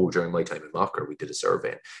know during my time in Mocker, we did a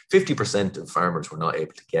survey. 50% of farmers were not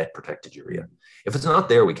able to get protected urea. If it's not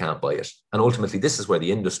there, we can't buy it. And ultimately, this is where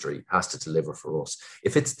the industry has to deliver for us.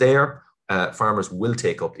 If it's there, farmers will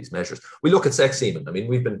take up these measures. We look at sex semen. I mean,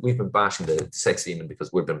 we've been bashing the sex semen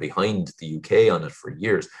because we've been behind the UK on it for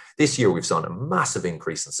years. This year, we've seen a massive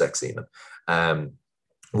increase in sex semen,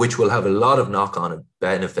 which will have a lot of knock-on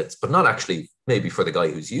benefits, but not actually maybe for the guy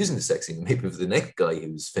who's using the sex semen, maybe for the next guy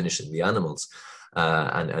who's finishing the animals,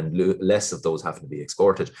 and less of those having to be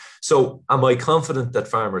exported. So am I confident that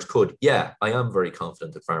farmers could? Yeah, I am very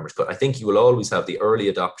confident that farmers could. I think you will always have the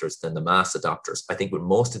early adopters, then the mass adopters. I think with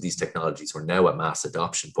most of these technologies, we're now at mass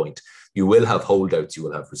adoption point. You will have holdouts, you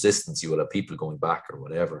will have resistance, you will have people going back or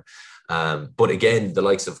whatever. But again, the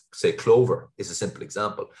likes of, say, clover is a simple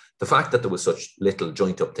example. The fact that there was such little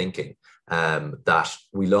joint up thinking, that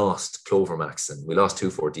we lost clover max and we lost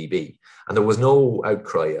 2,4-DB, and there was no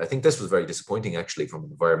outcry. I think this was very disappointing, actually, from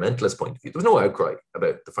an environmentalist point of view. There was no outcry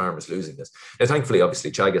about the farmers losing this. Now, thankfully,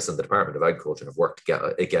 obviously, Teagasc and the Department of Agriculture have worked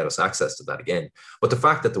to get us access to that again. But the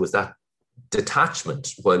fact that there was that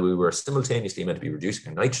detachment while we were simultaneously meant to be reducing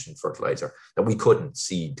our nitrogen fertilizer that we couldn't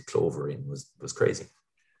seed clover in was crazy.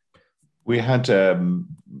 We had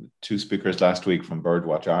two speakers last week from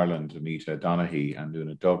Birdwatch Ireland, Anita Donaghy and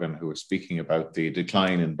Una Duggan, who were speaking about the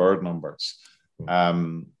decline in bird numbers.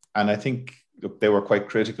 And I think, look, they were quite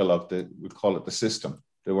critical of we'd call it the system.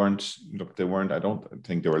 They weren't, I don't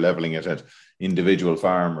think they were leveling it at individual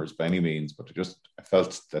farmers by any means, but I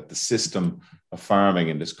felt that the system of farming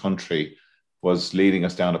in this country was leading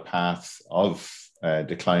us down a path of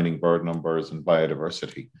declining bird numbers and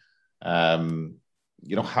biodiversity. How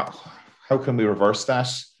can we reverse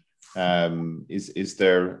that? Are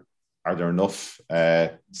there enough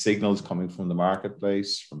signals coming from the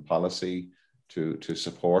marketplace, from policy, to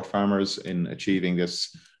support farmers in achieving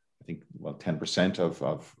this? I think 10% of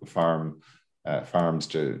farms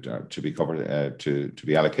to be covered to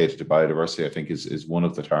be allocated to biodiversity, I think is one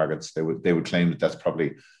of the targets. They would claim that that's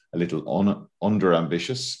probably a little under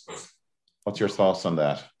ambitious. What's your thoughts on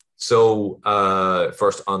that? So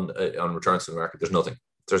first on returns to the market, there's nothing.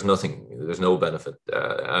 There's no benefit.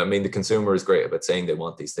 I mean, the consumer is great about saying they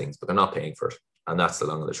want these things, but they're not paying for it. And that's the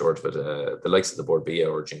long and the short of it. The likes of the Board Bia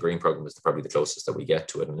or Gin Green program is probably the closest that we get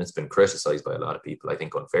to it. And it's been criticized by a lot of people, I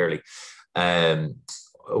think, unfairly.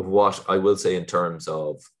 What I will say in terms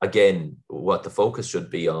of, again, what the focus should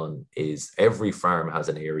be on is every farm has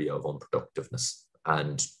an area of unproductiveness,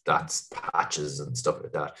 and that's patches and stuff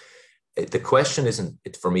like that. The question isn't,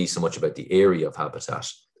 for me, so much about the area of habitat.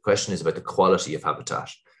 The question is about the quality of habitat.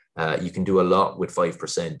 You can do a lot with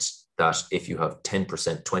 5%, that if you have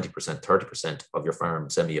 10%, 20%, 30% of your farm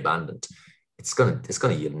semi-abandoned, it's going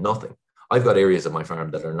to yield nothing. I've got areas of my farm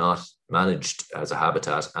that are not managed as a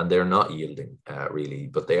habitat, and they're not yielding really,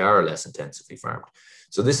 but they are less intensively farmed.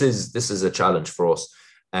 So this is a challenge for us.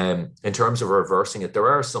 In terms of reversing it, there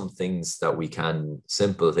are some simple things that we can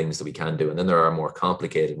do, and then there are more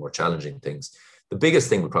complicated, more challenging things. The biggest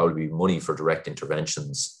thing would probably be money for direct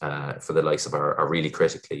interventions for the likes of our really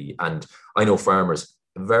critically. And I know farmers,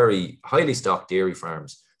 very highly stocked dairy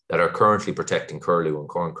farms, that are currently protecting curlew and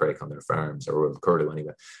corncrake on their farms, or curlew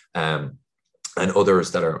anyway, and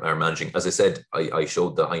others that are managing. As I said, I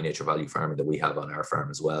showed the high nature value farming that we have on our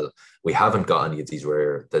farm as well. We haven't got any of these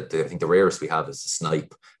rare, I think the rarest we have is the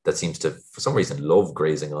snipe that seems to, for some reason, love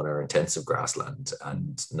grazing on our intensive grassland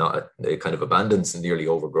and not kind of abandons in nearly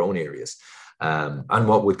overgrown areas. And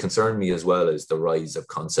what would concern me as well is the rise of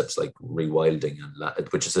concepts like rewilding,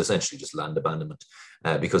 which is essentially just land abandonment,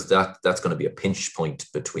 because that's going to be a pinch point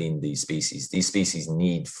between these species. These species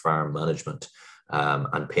need farm management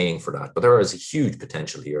and paying for that. But there is a huge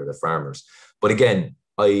potential here, the farmers. But again,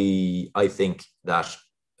 I think that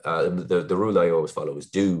the rule I always follow is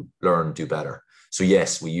do learn, do better. So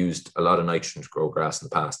yes, we used a lot of nitrogen to grow grass in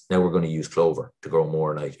the past. Now we're going to use clover to grow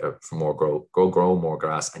more grow more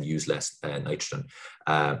grass and use less nitrogen.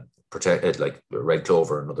 Protect it, like red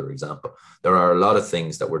clover, another example. There are a lot of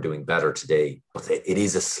things that we're doing better today, but it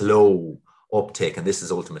is a slow uptake, and this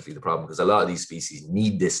is ultimately the problem, because a lot of these species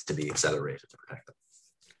need this to be accelerated to protect them.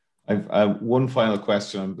 I've one final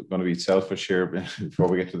question. I'm going to be selfish here before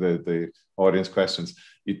we get to the audience questions.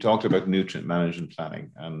 You talked about nutrient management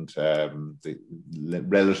planning and the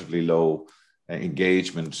relatively low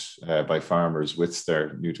engagement by farmers with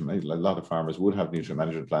their nutrient. A lot of farmers would have nutrient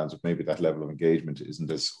management plans, but maybe that level of engagement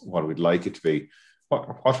isn't as what we'd like it to be.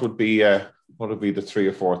 What would be the 3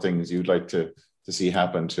 or 4 things you'd like to see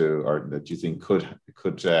happen or that you think could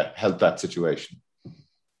help that situation?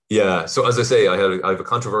 Yeah, so as I say, I have a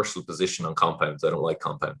controversial position on compounds. I don't like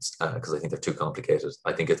compounds because I think they're too complicated.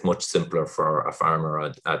 I think it's much simpler for a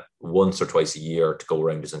farmer at once or twice a year to go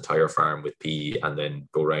around his entire farm with P and then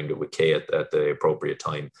go around it with K at the appropriate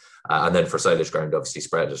time. And then for silage ground, obviously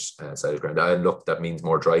spread it, silage ground. And look, that means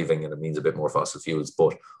more driving and it means a bit more fossil fuels,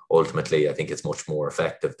 but ultimately I think it's much more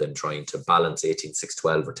effective than trying to balance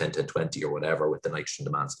 18-6-12 or 10-10-20 or whatever with the nitrogen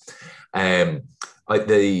demands.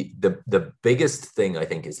 The biggest thing I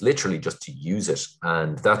think is literally just to use it,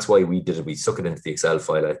 and that's why we did it. We stuck it into the Excel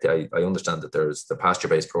file. I understand that there's the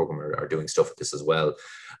pasture-based program are doing stuff with this as well,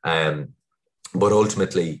 but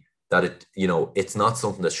ultimately that it's not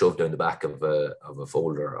something that's shoved down the back of a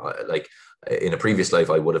folder. Like in a previous life,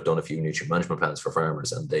 I would have done a few nutrient management plans for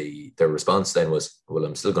farmers, and their response then was, "Well,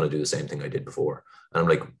 I'm still going to do the same thing I did before." And I'm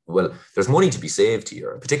like, well, there's money to be saved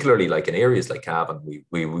here, particularly like in areas like Cavan.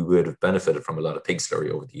 We would have benefited from a lot of pig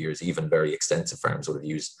slurry over the years. Even very extensive farms would have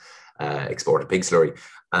used exported pig slurry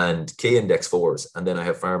and K index 4s. And then I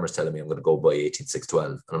have farmers telling me I'm going to go buy 18-6-12.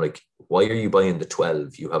 And I'm like, why are you buying the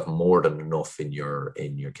 12? You have more than enough in your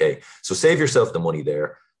K. So save yourself the money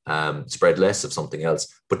there. Spread less of something else.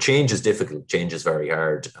 But change is difficult. Change is very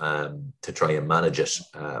hard to try and manage it.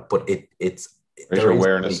 But Greater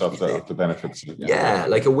awareness of the benefits. Yeah,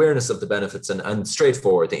 like awareness of the benefits and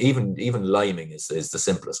straightforward. Even liming is the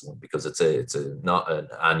simplest one, because it's not an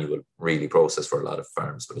annual really process for a lot of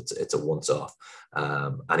farms, but it's a once off.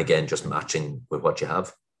 And again, just matching with what you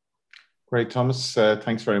have. Great, Thomas.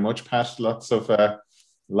 Thanks very much, Pat. A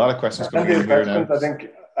lot of questions coming in here now.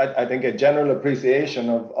 I think a general appreciation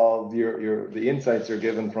of the insights you're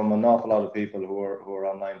given from an awful lot of people who are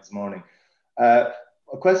online this morning.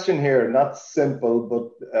 A question here, not simple,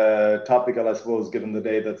 but topical, I suppose, given the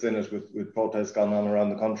day that's in it with protests going on around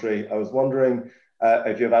the country. I was wondering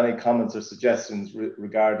if you have any comments or suggestions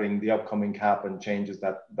regarding the upcoming CAP and changes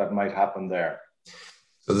that might happen there.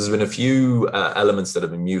 So there's been a few elements that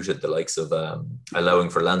have been muted, the likes of allowing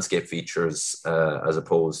for landscape features as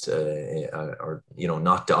opposed to, or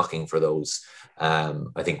not docking for those.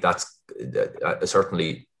 I think that's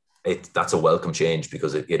certainly. That's a welcome change,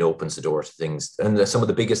 because it opens the door to things. And some of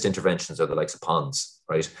the biggest interventions are the likes of ponds,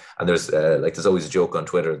 right? And there's always a joke on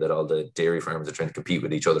Twitter that all the dairy farmers are trying to compete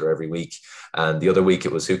with each other every week. And the other week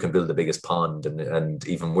it was who can build the biggest pond. And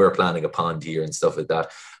even we're planning a pond here and stuff like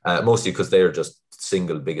that, mostly because they're just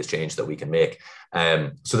single biggest change that we can make.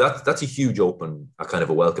 So that's a huge open, a kind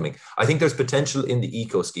of a welcoming. I think there's potential in the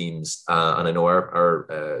eco schemes, and I know our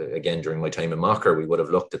again, during my time in Mocker, we would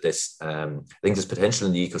have looked at this. I think there's potential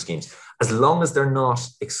in the eco schemes, as long as they're not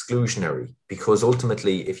exclusionary, because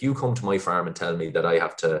ultimately, if you come to my farm and tell me that I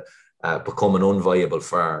have to become an unviable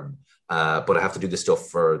farm, but I have to do this stuff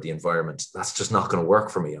for the environment, that's just not going to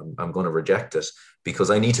work for me. I'm going to reject it,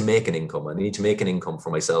 because I need to make an income. I need to make an income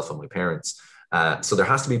for myself and my parents. So there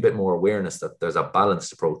has to be a bit more awareness that there's a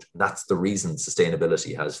balanced approach. That's the reason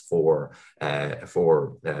sustainability has four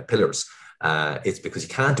pillars. It's because you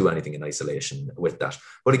can't do anything in isolation with that.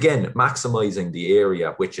 But again, maximizing the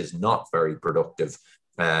area which is not very productive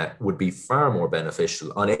would be far more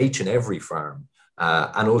beneficial on each and every farm,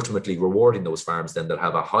 and ultimately rewarding those farms then that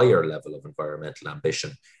have a higher level of environmental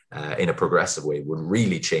ambition in a progressive way would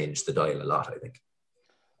really change the dial a lot, I think.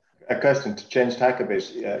 A question to change tack a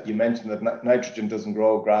bit. You mentioned that nitrogen doesn't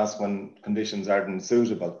grow grass when conditions aren't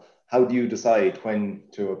suitable. How do you decide when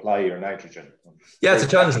to apply your nitrogen? Yeah, it's a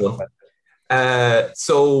challenging one.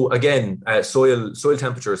 So again, soil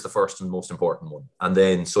temperature is the first and most important one, and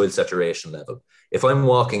then soil saturation level. If I'm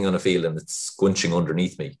walking on a field and it's squinching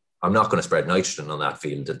underneath me, I'm not going to spread nitrogen on that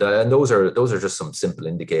field. And those are just some simple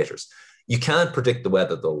indicators. You can't predict the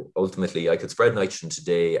weather, though. Ultimately, I could spread nitrogen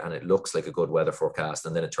today and it looks like a good weather forecast,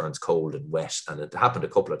 and then it turns cold and wet. And it happened a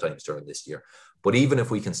couple of times during this year. But even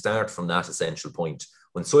if we can start from that essential point,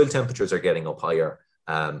 when soil temperatures are getting up higher,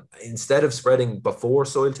 instead of spreading before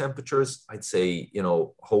soil temperatures, I'd say,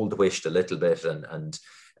 hold the wish a little bit and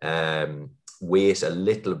wait a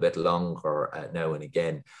little bit longer now and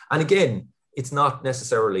again. And again, it's not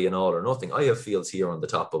necessarily an all or nothing. I have fields here on the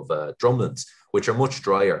top of drumlins, which are much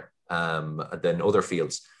drier than other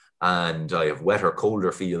fields, and I have wetter,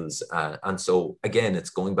 colder fields, and so again, it's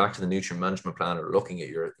going back to the nutrient management plan, or looking at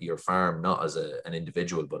your farm not as an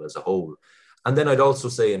individual but as a whole. And then I'd also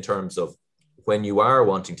say, in terms of when you are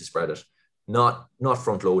wanting to spread it, not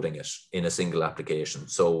front loading it in a single application.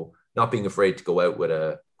 So not being afraid to go out with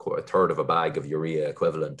a third of a bag of urea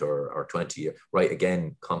equivalent or 20, right?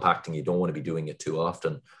 Again, compacting, you don't want to be doing it too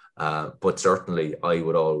often. But certainly I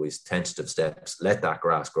would always tentative steps, let that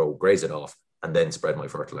grass grow, graze it off, and then spread my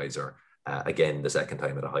fertilizer again the second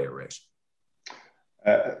time at a higher rate.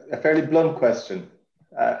 A fairly blunt question.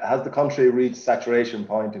 Has the country reached saturation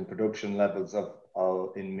point in production levels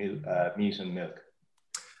in meat and milk?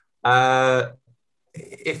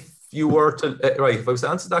 If you were to, if I was to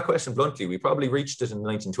answer that question bluntly, we probably reached it in the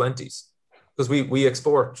 1920s, because we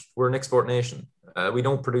export, we're an export nation. We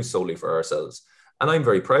don't produce solely for ourselves. And I'm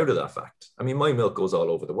very proud of that fact. I mean, my milk goes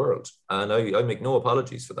all over the world, and I make no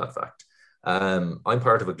apologies for that fact. I'm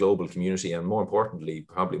part of a global community, and more importantly,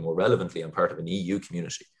 probably more relevantly, I'm part of an EU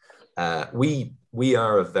community. We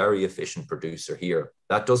are a very efficient producer here.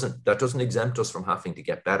 That doesn't exempt us from having to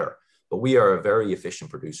get better, but we are a very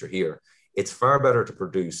efficient producer here. It's far better to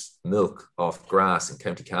produce milk off grass in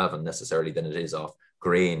County Cavan necessarily than it is off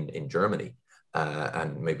grain in Germany.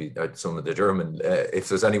 And maybe some of the German, if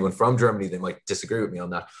there's anyone from Germany, they might disagree with me on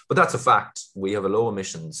that. But that's a fact. We have a low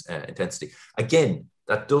emissions intensity. Again,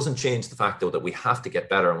 that doesn't change the fact, though, that we have to get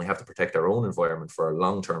better and we have to protect our own environment for our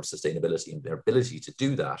long-term sustainability and their ability to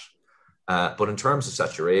do that. But in terms of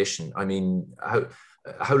saturation, I mean,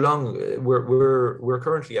 how long we're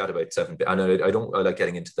currently at about 7. I know I like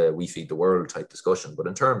getting into the we feed the world type discussion, but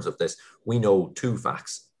in terms of this, we know two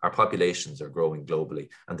facts. our populations are growing globally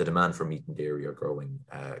and the demand for meat and dairy are growing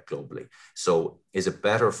globally. So is it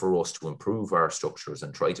better for us to improve our structures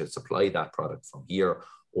and try to supply that product from here,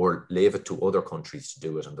 or leave it to other countries to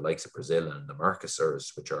do it, and the likes of Brazil and the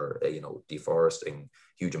Mercosurs, which are, deforesting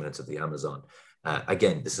huge amounts of the Amazon?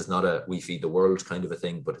 Again, this is not a we feed the world kind of a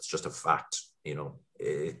thing, but it's just a fact.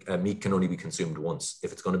 Meat can only be consumed once.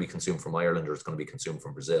 If it's going to be consumed from Ireland or it's going to be consumed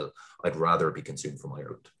from Brazil, I'd rather it be consumed from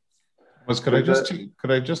Ireland. Could I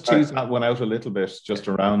just tease that one out a little bit, just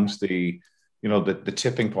around the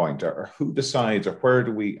tipping point, or who decides, or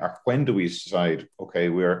when do we decide? Okay,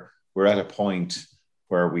 we're at a point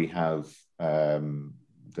where we have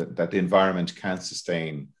that the environment can't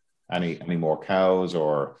sustain any more cows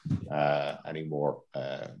or any more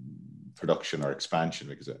production or expansion,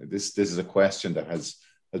 because this is a question that has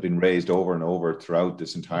been raised over and over throughout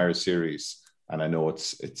this entire series. And I know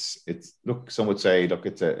it's look, some would say, look,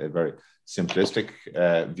 it's a very simplistic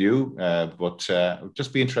view, but I'd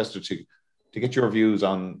just be interested to get your views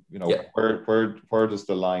on, where does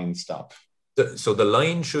the line stop? So the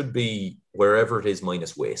line should be wherever it is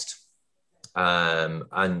minus waste.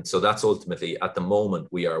 And so that's ultimately, at the moment,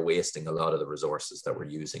 we are wasting a lot of the resources that we're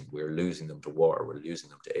using. We're losing them to water, we're losing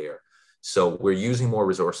them to air. So we're using more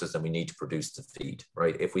resources than we need to produce the feed,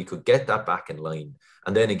 right? If we could get that back in line,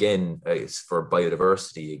 and then again, for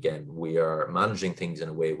biodiversity, again, we are managing things in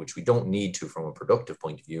a way which we don't need to from a productive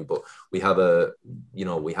point of view, but we have a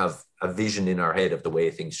vision in our head of the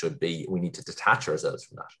way things should be. We need to detach ourselves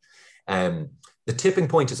from that. The tipping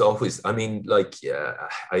point is always, again,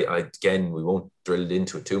 we won't drill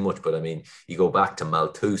into it too much, but you go back to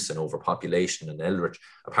Malthus and overpopulation and Eldridge.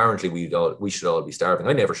 Apparently we should all be starving.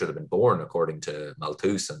 I never should have been born, according to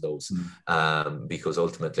Malthus and those, because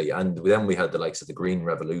ultimately, and then we had the likes of the Green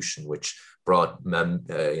Revolution, which brought, Norman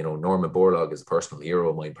Borlaug as a personal hero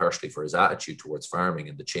of mine, partially for his attitude towards farming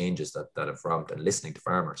and the changes that have brought, and listening to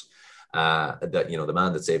farmers. The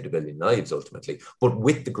man that saved 1 billion lives ultimately. But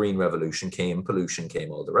with the Green Revolution came pollution,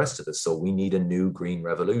 came all the rest of this. So we need a new Green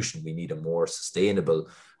Revolution. We need a more sustainable,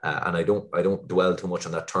 and I don't dwell too much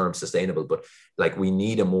on that term sustainable, but we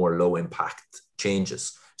need a more low impact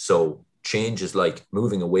changes. So changes like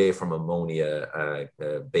moving away from ammonia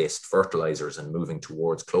based fertilizers and moving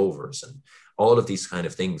towards clovers, and all of these kind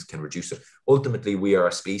of things can reduce it. Ultimately, we are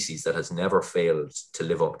a species that has never failed to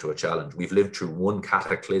live up to a challenge. We've lived through one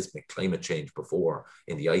cataclysmic climate change before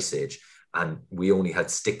in the Ice Age, and we only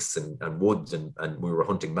had sticks and woods, and we were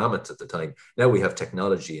hunting mammoths at the time. Now we have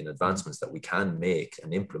technology and advancements that we can make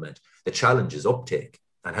and implement. The challenge is uptake,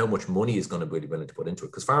 and how much money is going to be willing to put into it,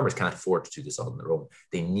 because farmers can't afford to do this all on their own.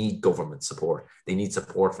 They need government support. They need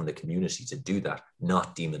support from the community to do that,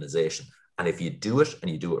 not demonization. And if you do it and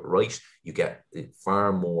you do it right, you get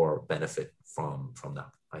far more benefit from that,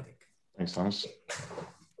 I think. Thanks, Thomas.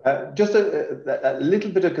 Just a little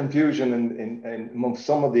bit of confusion in amongst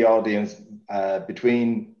some of the audience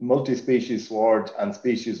between multi-species sward and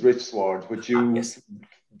species-rich sward, which you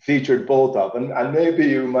featured both of. And maybe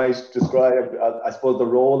you might describe, I suppose, the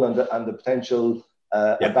role and the potential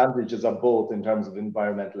advantages of both in terms of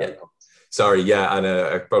environmental outcomes. Sorry, and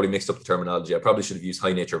I probably mixed up the terminology. I probably should have used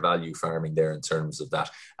high nature value farming there in terms of that.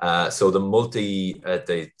 So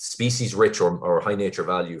the species rich or high nature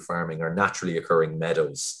value farming are naturally occurring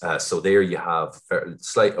meadows. So there you have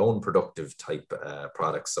slight own productive type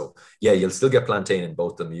products. So you'll still get plantain in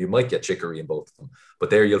both of them. You might get chicory in both of them, but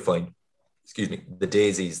there you'll find, the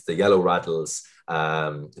daisies, the yellow rattles,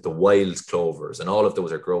 the wild clovers, and all of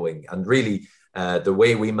those are growing. And really, the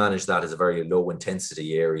way we manage that is a very low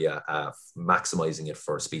intensity area, maximizing it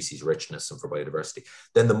for species richness and for biodiversity.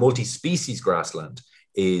 Then the multi-species grassland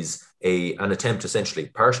is an attempt essentially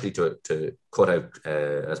partially to cut out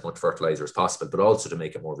as much fertilizer as possible, but also to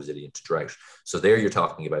make it more resilient to drought. So there you're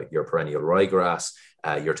talking about your perennial ryegrass,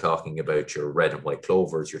 you're talking about your red and white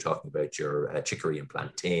clovers, you're talking about your chicory and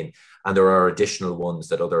plantain, and there are additional ones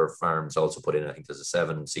that other farms also put in. I think there's a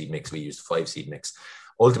 7 seed mix, we used a 5 seed mix.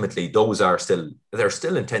 Ultimately, they're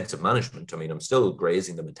still intensive management. I'm still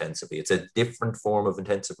grazing them intensively. It's a different form of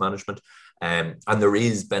intensive management. And there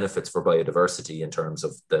is benefits for biodiversity in terms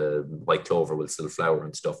of the white clover will still flower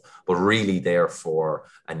and stuff, but really they're for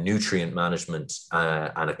a nutrient management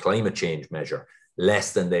and a climate change measure,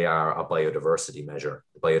 less than they are a biodiversity measure.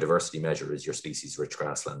 The biodiversity measure is your species-rich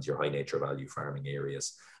grasslands, your high nature value farming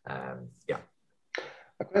areas. An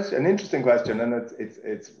interesting question, and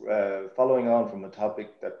it's following on from a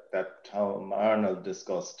topic that Tom Arnold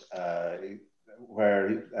discussed,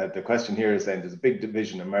 where the question here is saying there's a big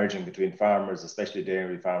division emerging between farmers, especially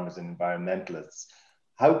dairy farmers, and environmentalists.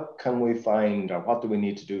 How can we find, or what do we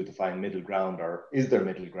need to do to find middle ground, or is there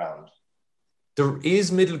middle ground? There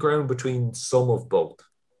is middle ground between some of both.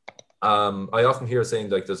 I often hear saying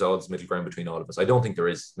like there's always middle ground between all of us. I don't think there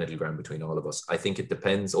is middle ground between all of us. I think it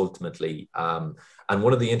depends ultimately. And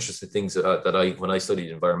one of the interesting things that when I studied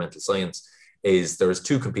environmental science, is there's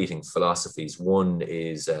two competing philosophies. One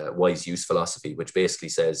is wise use philosophy, which basically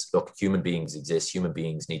says, look, human beings exist, human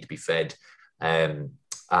beings need to be fed. And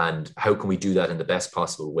how can we do that in the best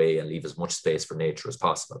possible way and leave as much space for nature as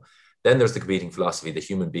possible? Then there's the competing philosophy that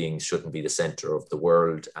human beings shouldn't be the center of the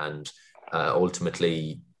world. And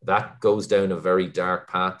ultimately, that goes down a very dark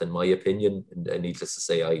path, in my opinion. And needless to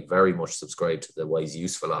say, I very much subscribe to the wise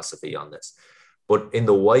use philosophy on this. But in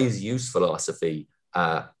the wise use philosophy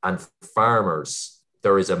and farmers,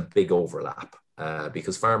 there is a big overlap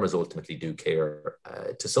because farmers ultimately do care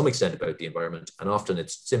to some extent about the environment. And often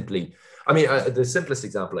it's simply, the simplest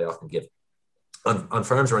example I often give, on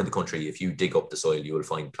farms around the country, if you dig up the soil, you will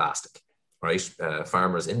find plastic, right?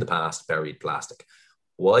 Farmers in the past buried plastic.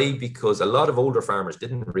 Why? Because a lot of older farmers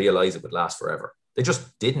didn't realize it would last forever. They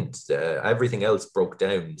just didn't. Everything else broke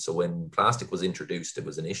down. So when plastic was introduced, it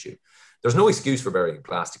was an issue. There's no excuse for burying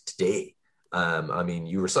plastic today.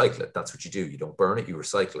 You recycle it. That's what you do. You don't burn it, you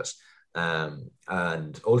recycle it.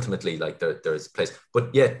 And ultimately, like there's a place.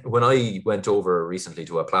 But yet, when I went over recently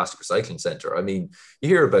to a plastic recycling center, you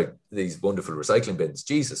hear about these wonderful recycling bins.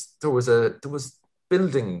 Jesus, there was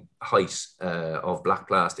building height of black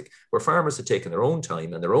plastic where farmers had taken their own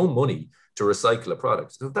time and their own money to recycle a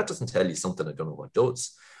product. So that doesn't tell you something, I don't know what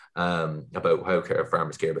does, about how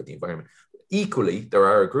farmers care about the environment. Equally, there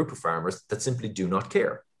are a group of farmers that simply do not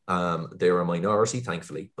care. They're a minority,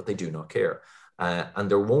 thankfully, but they do not care. And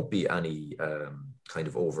there won't be any kind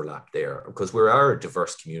of overlap there because we are a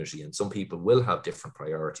diverse community and some people will have different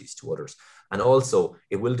priorities to others. And also,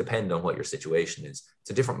 it will depend on what your situation is.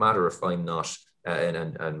 It's a different matter if I'm not,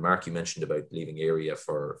 and Mark, you mentioned about leaving area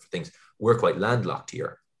for things. We're quite landlocked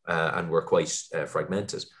here and we're quite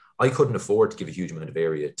fragmented. I couldn't afford to give a huge amount of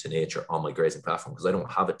area to nature on my grazing platform because I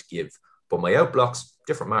don't have it to give. But my outblocks,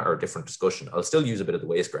 different matter, different discussion. I'll still use a bit of the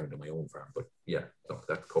waste ground on my own farm, but yeah, look,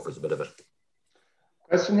 that covers a bit of it.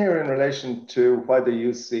 Question here in relation to whether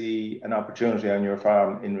you see an opportunity on your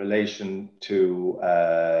farm in relation to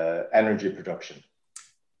energy production.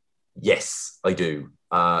 Yes, I do.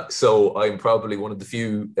 So I'm probably one of the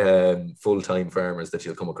few full-time farmers that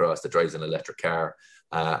you'll come across that drives an electric car.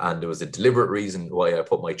 And there was a deliberate reason why I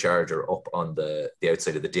put my charger up on the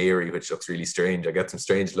outside of the dairy, which looks really strange. I get some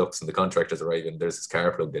strange looks and the contractors arrive and there's this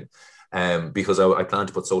car plugged in. Because I plan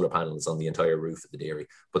to put solar panels on the entire roof of the dairy.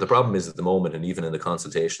 But the problem is at the moment, and even in the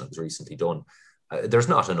consultation that was recently done, there's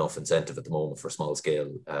not enough incentive at the moment for small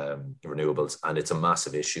scale renewables. And it's a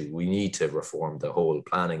massive issue. We need to reform the whole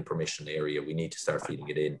planning permission area. We need to start feeding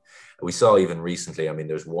it in. We saw even recently,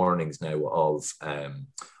 there's warnings now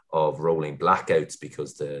of rolling blackouts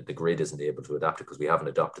because the grid isn't able to adapt it because we haven't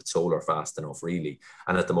adopted solar fast enough, really.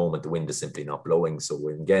 And at the moment, the wind is simply not blowing. So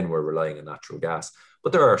we're relying on natural gas.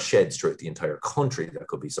 But there are sheds throughout the entire country that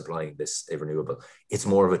could be supplying this renewable. It's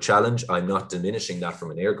more of a challenge. I'm not diminishing that from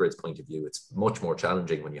an EirGrid's point of view. It's much more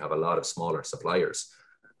challenging when you have a lot of smaller suppliers.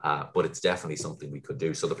 But it's definitely something we could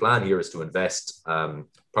do. So the plan here is to invest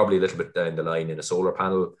probably a little bit down the line in a solar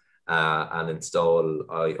panel and install,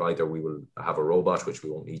 either we will have a robot, which we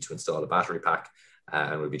won't need to install a battery pack,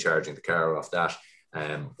 and we'll be charging the car off that,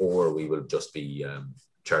 or we will just be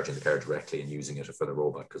charging the car directly and using it for the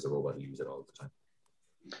robot because the robot will use it all the time.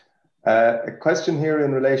 A question here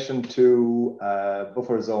in relation to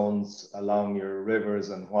buffer zones along your rivers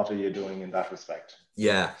and what are you doing in that respect?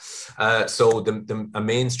 Yeah, so a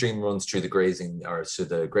mainstream runs through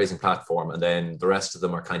the grazing platform, and then the rest of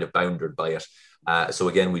them are kind of bounded by it. So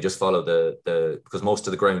again, we just follow because most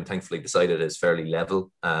of the ground, thankfully, beside it is fairly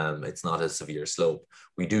level. It's not a severe slope.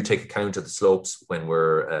 We do take account of the slopes when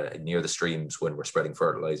we're near the streams when we're spreading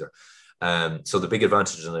fertilizer. So the big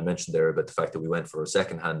advantage, and I mentioned there about the fact that we went for a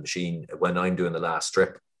second-hand machine. When I'm doing the last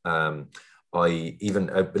strip, I even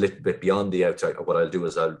a little bit beyond the outside, what I'll do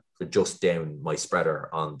is I'll adjust down my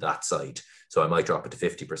spreader on that side. So I might drop it to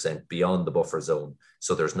 50% beyond the buffer zone.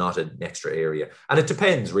 So there's not an extra area. And it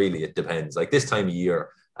depends, really. It depends. Like this time of year,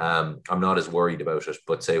 I'm not as worried about it.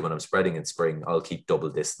 But say when I'm spreading in spring, I'll keep double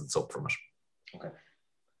distance up from it.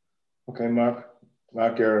 Okay, Mark,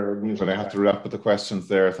 you're muted. But I have to wrap up the questions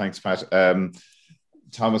there. Thanks, Pat.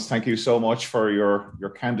 Thomas, thank you so much for your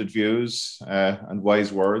candid views and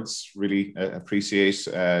wise words. Really appreciate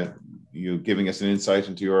you giving us an insight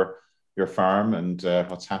into your farm and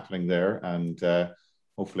what's happening there. And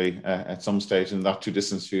hopefully at some stage in the not too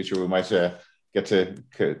distant future, we might get to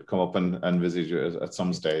come up and visit you at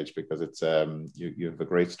some stage because it's you have a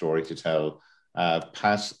great story to tell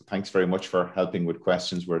Pat, thanks very much for helping with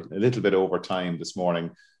questions. We're a little bit over time this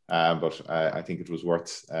morning, but I think it was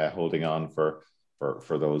worth holding on for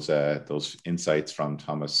those insights from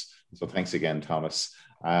Thomas. So thanks again, Thomas.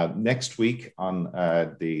 Next week on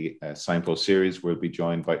the Signpost series, we'll be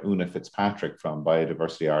joined by Una Fitzpatrick from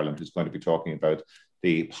Biodiversity Ireland, who's going to be talking about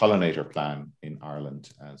the pollinator plan in Ireland.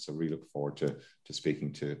 So we look forward to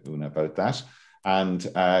speaking to Una about that. And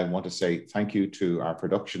I want to say thank you to our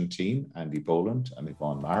production team, Andy Boland and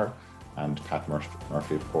Yvonne Maher, and Pat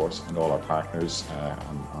Murphy, of course, and all our partners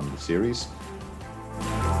on the series.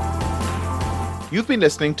 You've been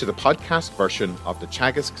listening to the podcast version of the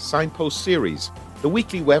Teagasc Signpost series, the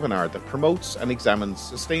weekly webinar that promotes and examines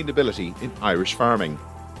sustainability in Irish farming.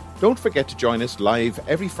 Don't forget to join us live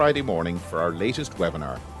every Friday morning for our latest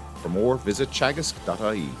webinar. For more, visit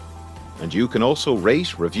teagasc.ie. And you can also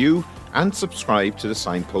rate, review, and subscribe to the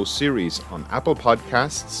Signpost series on Apple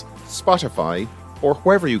Podcasts, Spotify, or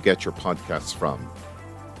wherever you get your podcasts from.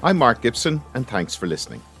 I'm Mark Gibson, and thanks for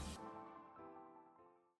listening.